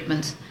with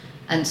recruitment.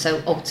 And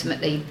so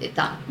ultimately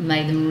that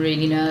made them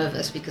really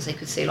nervous, because they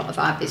could see a lot of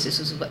our business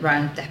was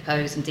around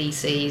depots and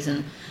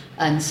DCs,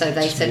 and so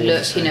they said,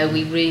 look,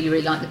 we really,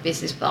 really like the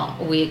business, but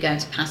we're going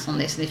to pass on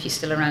this, and if you're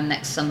still around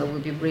next summer, we'll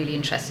be really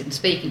interested in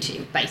speaking to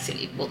you,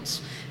 basically,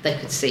 once they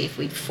could see if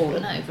we'd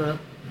fallen over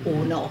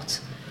or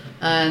not.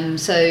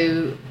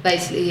 So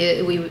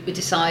basically we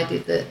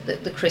decided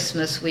that the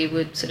Christmas we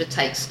would sort of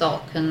take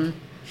stock and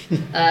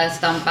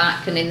stand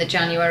back, and in the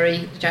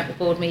January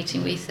board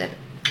meeting we said,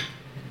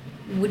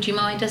 would you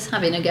mind us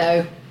having a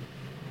go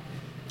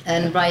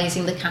and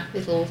raising the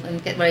capital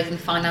and raising the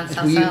finance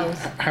ourselves?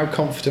 How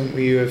confident were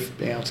you of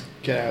being able to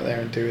get out there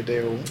and do a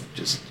deal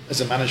just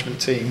as a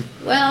management team?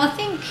 Well, I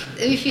think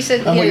if you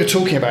said... And what you're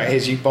talking about here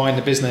is you buying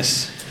the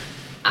business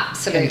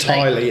absolutely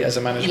entirely as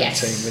a management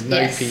team with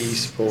no PE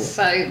support.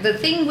 So the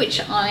thing which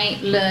I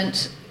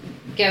learnt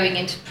going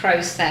into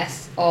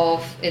process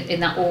of in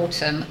that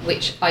autumn,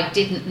 which I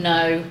didn't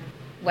know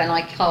when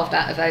I carved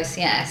out of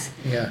OCS,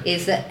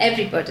 is that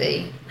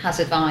everybody has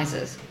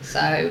advisors.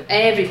 So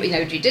everybody,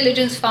 due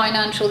diligence,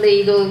 financial,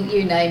 legal,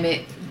 you name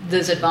it,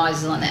 there's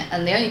advisors on it.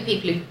 And the only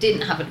people who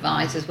didn't have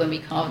advisors when we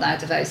carved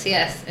out of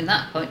OCS in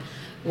that point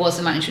was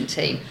the management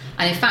team.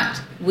 And in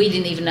fact, we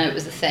didn't even know it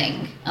was a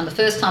thing. And the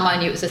first time I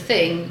knew it was a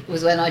thing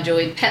was when I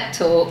joined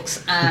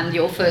PepTalks and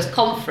your first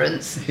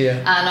conference.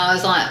 And I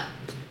was like,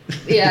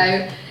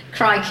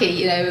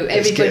 crikey,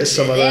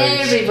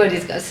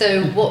 everybody's got.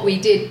 So what we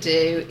did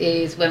do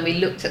is, when we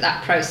looked at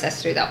that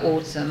process through that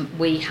autumn,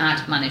 we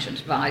had management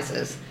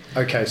advisors.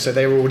 Okay, so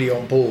they were already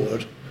on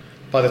board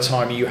by the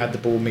time you had the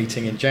board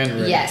meeting in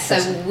January. Yes,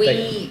 so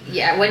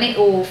when it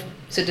all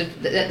sort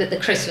of the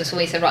Christmas, when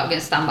we said, right, we're going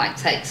to stand back,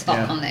 take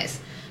stock on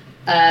this.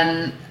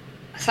 I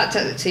sat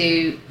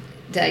to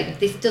Dave,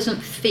 this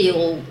doesn't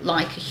feel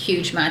like a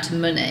huge amount of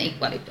money.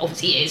 Well, it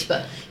obviously is,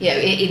 but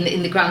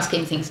in the grand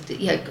scheme of things,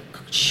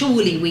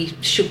 surely we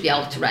should be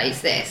able to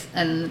raise this.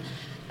 And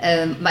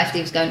my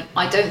FD was going,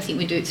 I don't think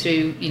we do it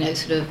through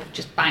sort of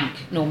just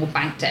normal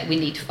bank debt. We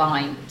need to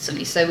find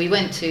somebody. So we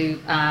went to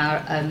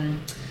our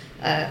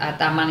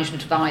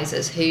management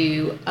advisors,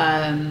 who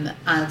I'll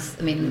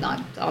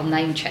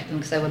name check them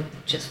because they were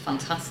just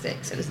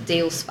fantastic. So it was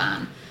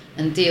DealSpan.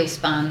 And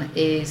DealSpan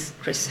is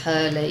Chris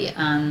Hurley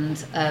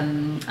and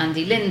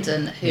Andy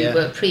Linden, who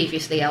were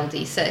previously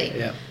LDC.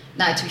 Yeah.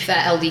 Now, to be fair,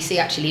 LDC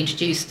actually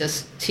introduced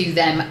us to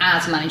them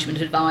as management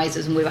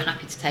advisors, and we were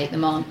happy to take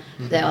them on.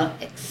 Mm-hmm. They are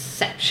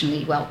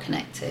exceptionally well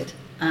connected.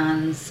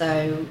 And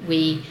so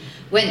we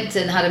went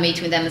and had a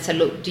meeting with them and said,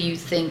 look, do you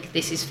think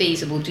this is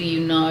feasible? Do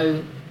you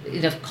know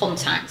enough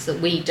contacts that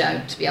we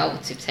don't to be able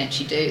to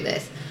potentially do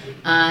this?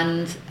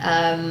 And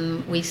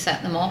we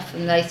set them off,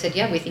 and they said,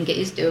 we think it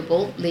is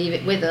doable, leave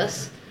it with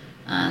us.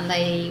 And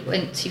they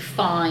went to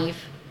 5,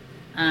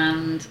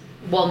 and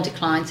 1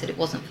 declined, said it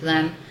wasn't for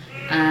them,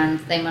 and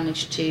they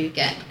managed to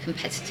get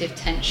competitive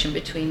tension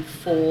between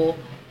 4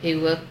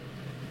 who were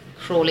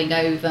crawling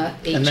over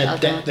each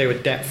other. And they were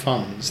debt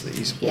funds that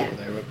you supported.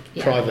 They were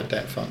private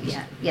debt funds.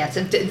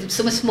 So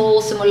some were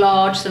small, some were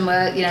large, some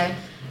were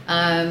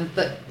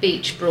but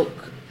Beachbrook,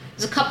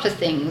 there's a couple of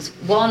things.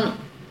 One,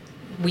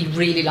 we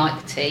really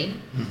liked the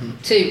team.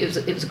 Mm-hmm. 2,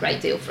 it was a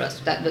great deal for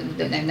us.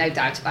 No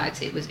doubt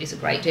about it. It's a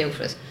great deal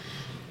for us.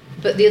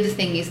 But the other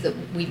thing is that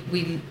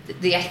we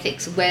the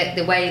ethics,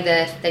 the way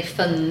they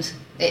fund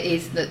it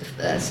is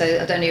that. So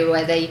I don't know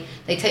where they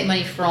take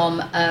money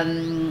from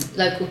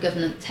local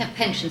government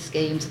pension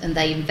schemes, and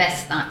they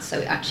invest that so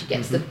it actually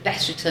gets the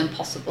best return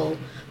possible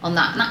on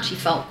that, and actually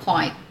felt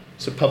quite.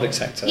 So public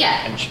sector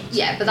pensions.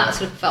 Yeah, but that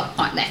sort of felt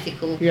quite an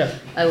ethical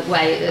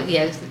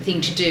way,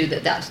 thing to do,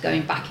 that's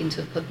going back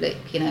into a public,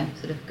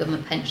 sort of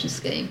government pension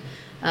scheme.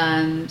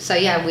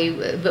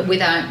 But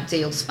without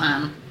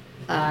DealSpan,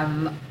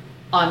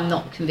 I'm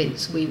not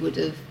convinced we would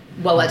have.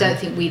 Well, I don't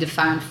think we'd have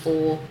found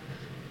 4.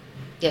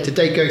 Did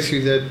they go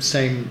through the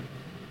same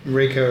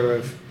rigor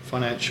of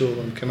financial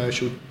and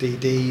commercial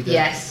DD?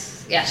 Yes.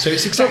 Yeah. So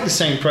it's exactly the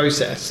same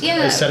process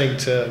as selling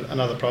to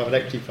another private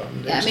equity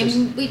fund. Yeah,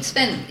 we'd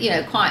spent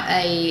quite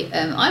a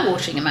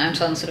eye-watering amount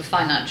on sort of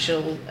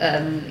financial,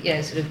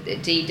 sort of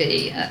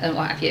DD and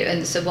what have you.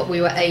 And so what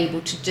we were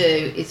able to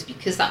do is,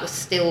 because that was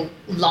still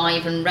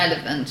live and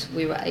relevant,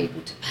 we were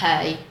able to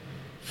pay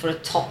for a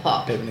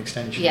top-up. Bit of an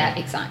extension. Yeah,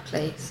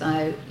 exactly.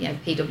 So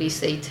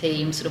PwC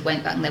team sort of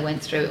went back and they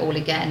went through it all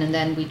again, and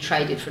then we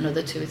traded for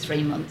another 2 or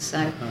 3 months.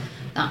 So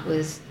that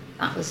was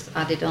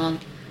added on.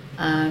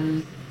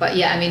 But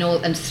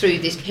and through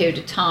this period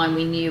of time,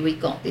 we knew we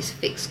got this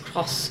fixed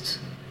cost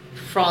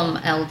from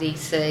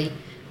LDC,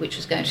 which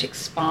was going to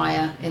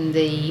expire in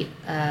the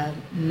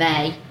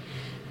May,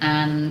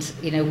 and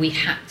we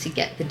had to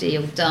get the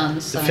deal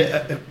done. So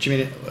what do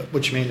you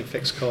mean a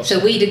fixed cost? So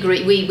we'd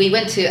agree. We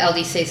went to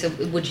LDC. So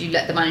would you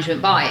let the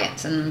management buy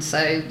it? And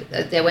so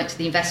they went to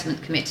the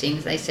investment committee,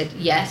 and they said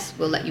yes,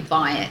 we'll let you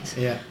buy it.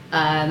 Yeah.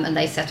 And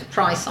they set a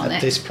price on it.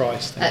 At this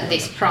price.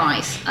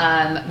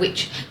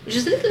 Which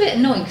is a little bit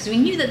annoying because we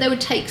knew that they would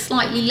take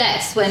slightly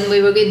less when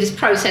we were in this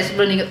process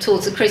running up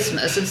towards the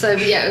Christmas, and so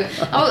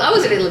I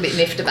was a little bit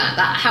miffed about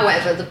that.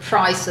 However, the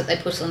price that they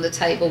put on the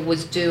table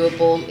was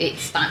doable. It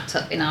stacked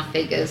up in our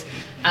figures,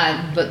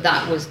 but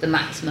that was the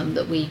maximum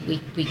that we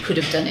could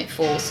have done it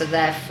for. So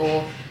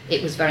therefore,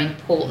 it was very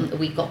important that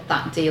we got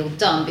that deal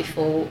done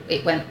before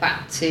it went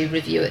back to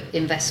review at the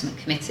investment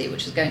committee,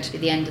 which was going to be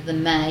the end of the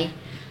May.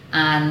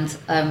 And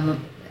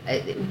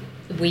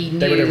we knew...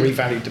 They would have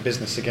revalued the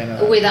business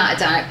again. Without a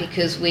doubt,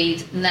 because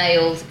we'd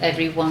nailed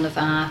every one of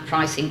our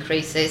price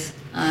increases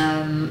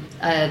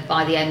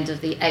by the end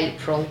of the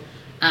April,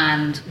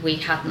 and we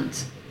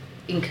hadn't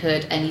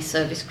incurred any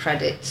service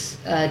credits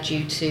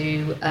due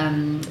to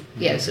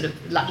sort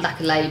of lack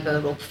of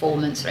labour or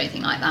performance or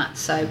anything like that.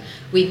 So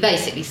we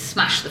basically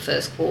smashed the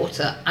first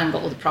quarter and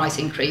got all the price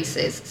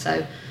increases.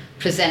 So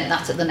present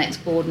that at the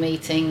next board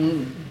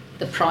meeting,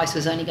 the price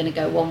was only going to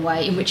go one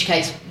way, in which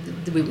case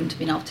we wouldn't have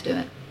been able to do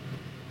it.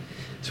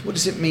 So what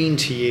does it mean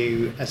to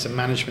you as a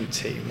management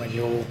team when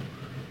you're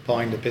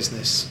buying the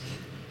business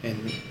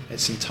in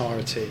its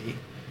entirety?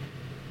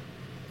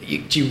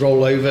 Do you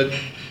roll over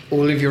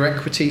all of your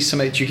equity?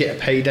 Do you get a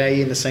payday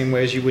in the same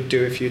way as you would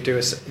do if you're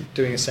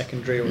doing a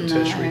secondary or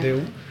tertiary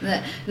deal?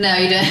 No,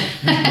 you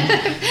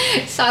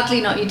don't.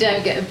 Sadly not. You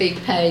don't get a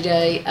big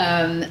payday.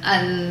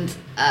 And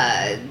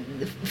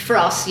for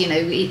us,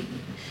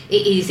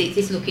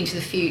 it's looking to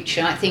the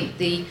future. I think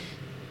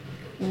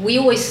we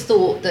always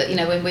thought that,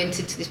 when we went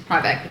into this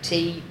private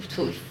equity,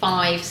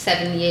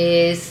 5-7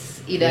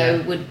 years,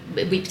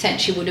 we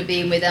potentially would have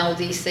been with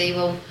LDC.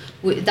 Well,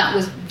 that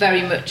was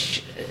very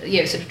much,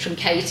 sort of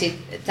truncated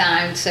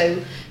down.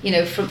 So,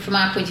 from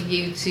our point of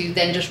view, to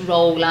then just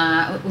roll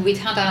out, we'd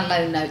had our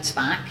loan notes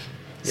back.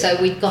 So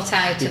we got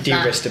out of that.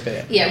 De-risked a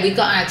bit. Yeah, we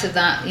got out of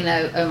that,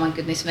 oh my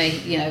goodness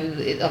me,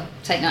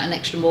 I've taken out an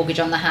extra mortgage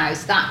on the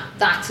house. That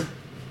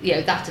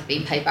had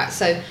been paid back.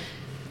 So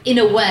in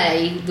a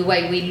way, the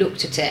way we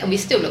looked at it, and we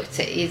still look at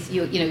it, is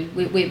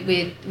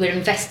we're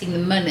investing the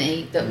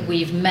money that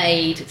we've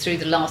made through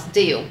the last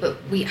deal, but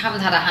we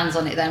haven't had our hands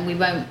on it then. We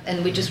won't,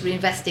 and we're just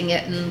reinvesting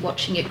it and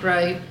watching it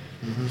grow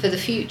for the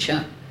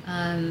future.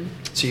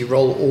 So you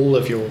roll all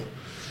of your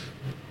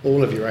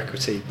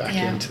equity back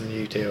into the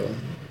new deal.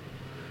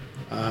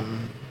 I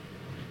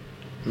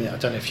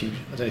don't know if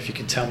you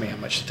can tell me how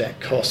much the debt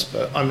costs,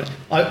 but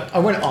I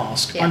won't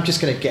ask. Yeah. I'm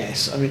just going to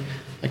guess.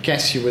 I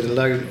guess you're with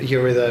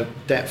a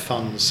debt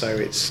fund, so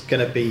it's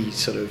going to be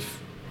sort of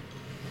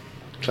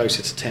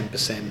closer to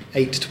 10%,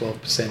 8 to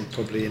 12%,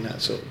 probably in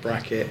that sort of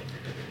bracket.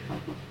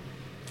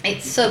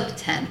 It's sub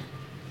 10.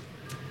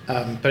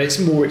 But it's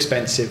more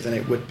expensive than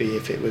it would be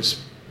if it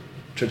was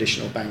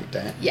traditional bank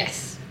debt.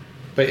 Yes.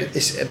 But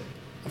it's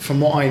from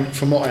what I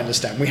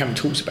understand, we haven't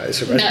talked about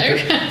this already. No.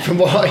 But from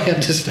what I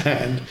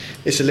understand,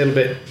 it's a little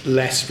bit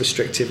less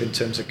restrictive in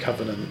terms of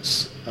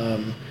covenants.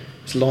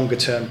 It's longer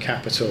term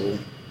capital,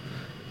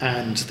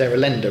 and they're a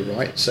lender,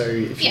 right? So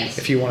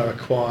if you want to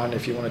acquire and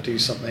if you want to do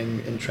something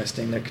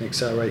interesting that can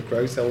accelerate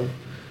growth, there'll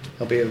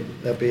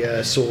be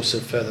a source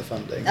of further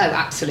funding. Oh,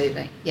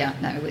 absolutely. Yeah,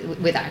 no,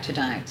 without a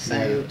doubt.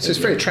 So it's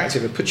very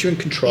attractive. It puts you in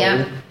control.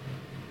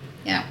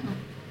 Yeah.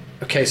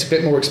 Okay, it's a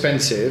bit more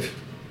expensive.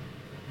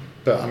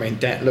 But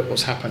debt. Look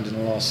what's happened in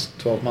the last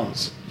 12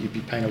 months. You'd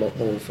be paying a lot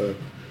more for,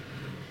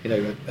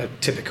 a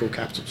typical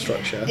capital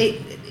structure.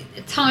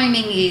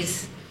 Timing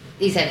is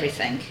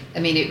everything.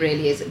 It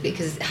really is,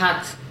 because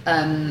had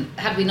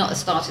we not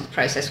started the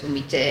process when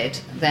we did,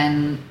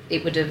 then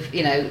it would have.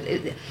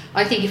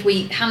 I think if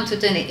we hadn't have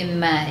done it in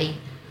May,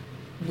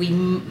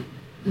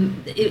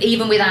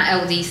 even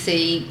without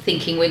LDC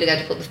thinking we're going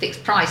to put the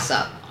fixed price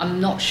up, I'm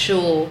not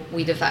sure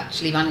we'd have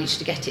actually managed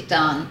to get it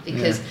done,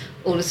 because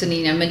all of a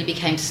sudden, money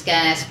became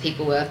scarce.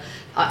 People were.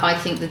 I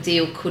think the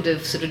deal could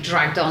have sort of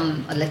dragged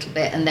on a little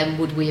bit, and then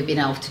would we have been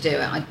able to do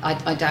it?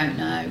 I don't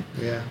know.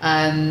 Yeah.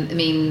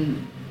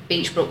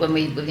 Beachbrook, when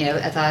we,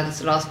 at our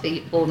last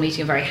board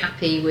meeting, are very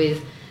happy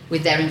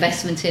with their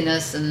investment in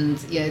us, and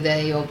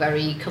they are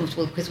very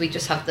comfortable because we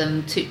just have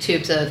them two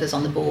observers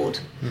on the board.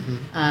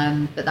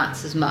 Mm-hmm. But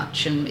that's as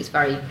much, and it's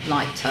very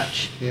light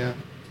touch. Yeah,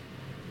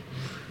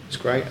 it's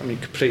great.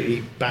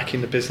 Completely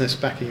backing the business,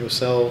 backing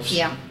yourselves.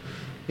 Yeah.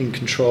 In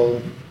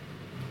control.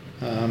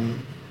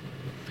 An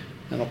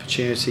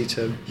opportunity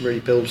to really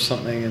build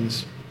something,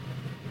 and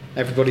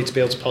everybody to be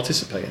able to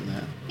participate in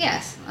that.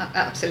 Yes,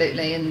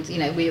 absolutely. And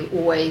we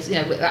always,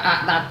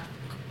 our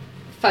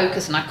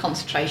focus and our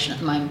concentration at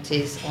the moment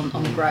is on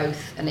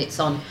growth, and it's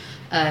on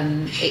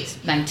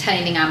it's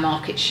maintaining our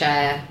market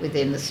share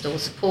within the store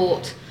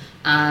support,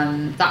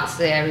 That's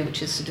the area which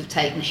has sort of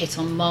taken a hit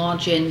on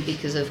margin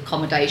because of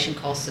accommodation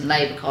costs and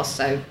labour costs.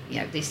 So,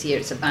 this year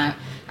it's about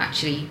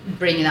actually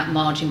bringing that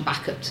margin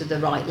back up to the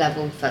right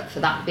level for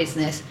that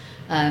business.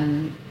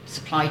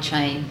 Supply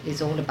chain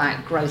is all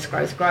about growth,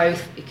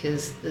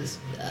 because there's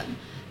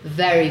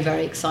very,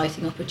 very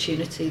exciting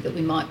opportunity that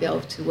we might be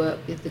able to work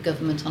with the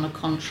government on a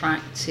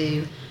contract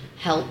to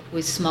help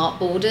with smart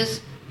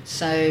borders.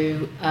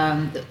 So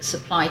the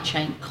supply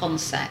chain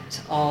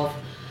concept of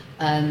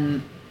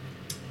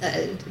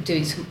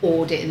doing some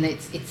audit, and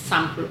it's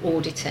sample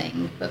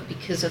auditing, but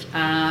because of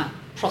our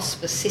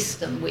Prosper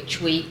system,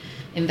 which we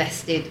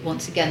invested,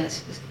 once again,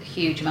 there's a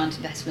huge amount of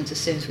investment as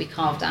soon as we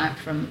carved out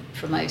from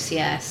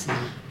OCS,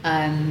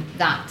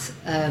 that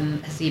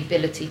has the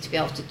ability to be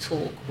able to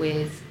talk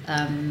with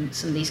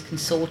some of these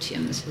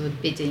consortiums who are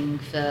bidding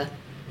for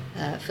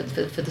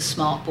the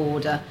smart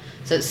border.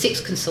 So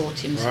 6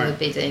 consortiums who are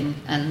bidding,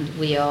 and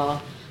we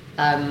are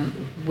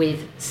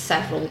with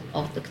several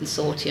of the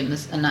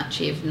consortiums, and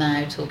actually have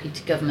now talking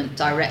to government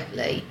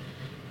directly,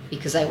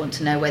 because they want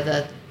to know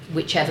whether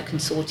whichever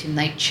consortium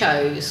they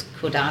chose,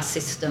 could our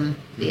system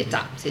be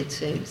adapted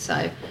to.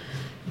 So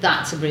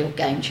that's a real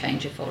game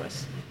changer for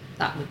us.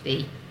 That would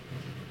be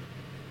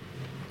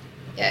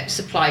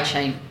supply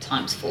chain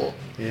times 4.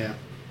 Yeah,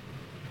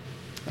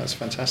 that's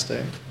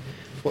fantastic.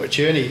 What a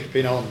journey you've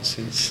been on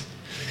since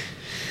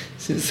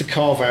the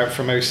carve out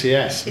from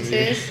OCS. It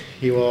is.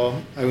 You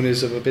are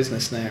owners of a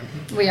business now.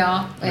 We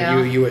are.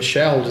 You are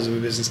shareholders of a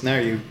business now.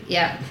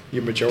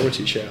 You're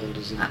majority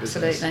shareholders of the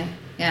business. Absolutely.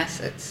 Yes.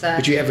 It's.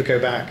 Would you ever go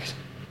back?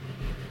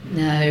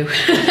 No.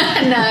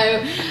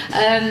 No.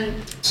 No.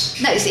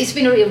 It's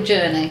been a real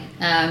journey.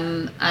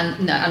 And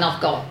I've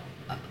got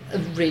a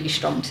really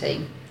strong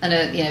team, and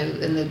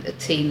a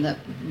team that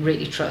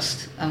really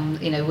trust.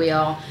 We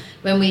are,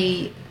 when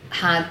we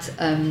had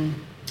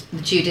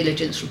the due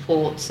diligence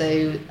report,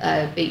 so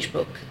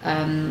Beachbrook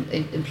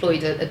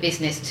employed a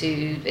business to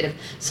do a bit of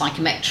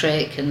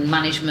psychometric and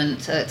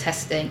management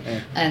testing,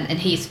 and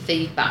his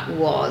feedback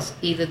was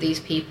either these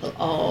people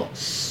are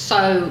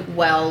so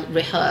well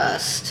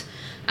rehearsed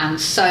and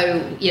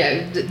so,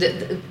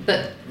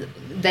 but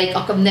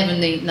I've never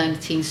known the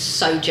team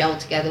so gelled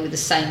together with the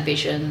same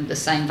vision, the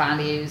same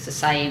values, the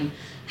same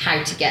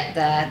how to get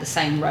there, the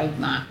same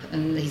roadmap.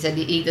 And he said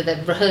either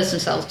they've rehearsed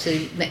themselves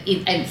to the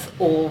nth,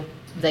 or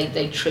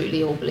they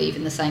truly all believe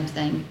in the same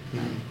thing.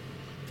 And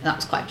that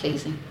was quite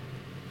pleasing.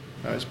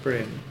 That was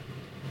brilliant.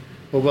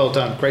 Well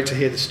done. Great to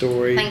hear the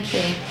story. Thank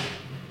you.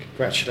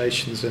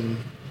 Congratulations and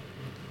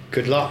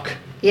good luck.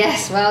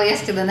 Yes,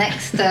 to the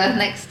next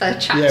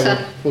chapter.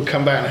 Yeah, we'll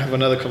come back and have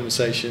another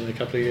conversation in a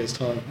couple of years'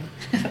 time.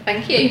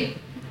 Thank you.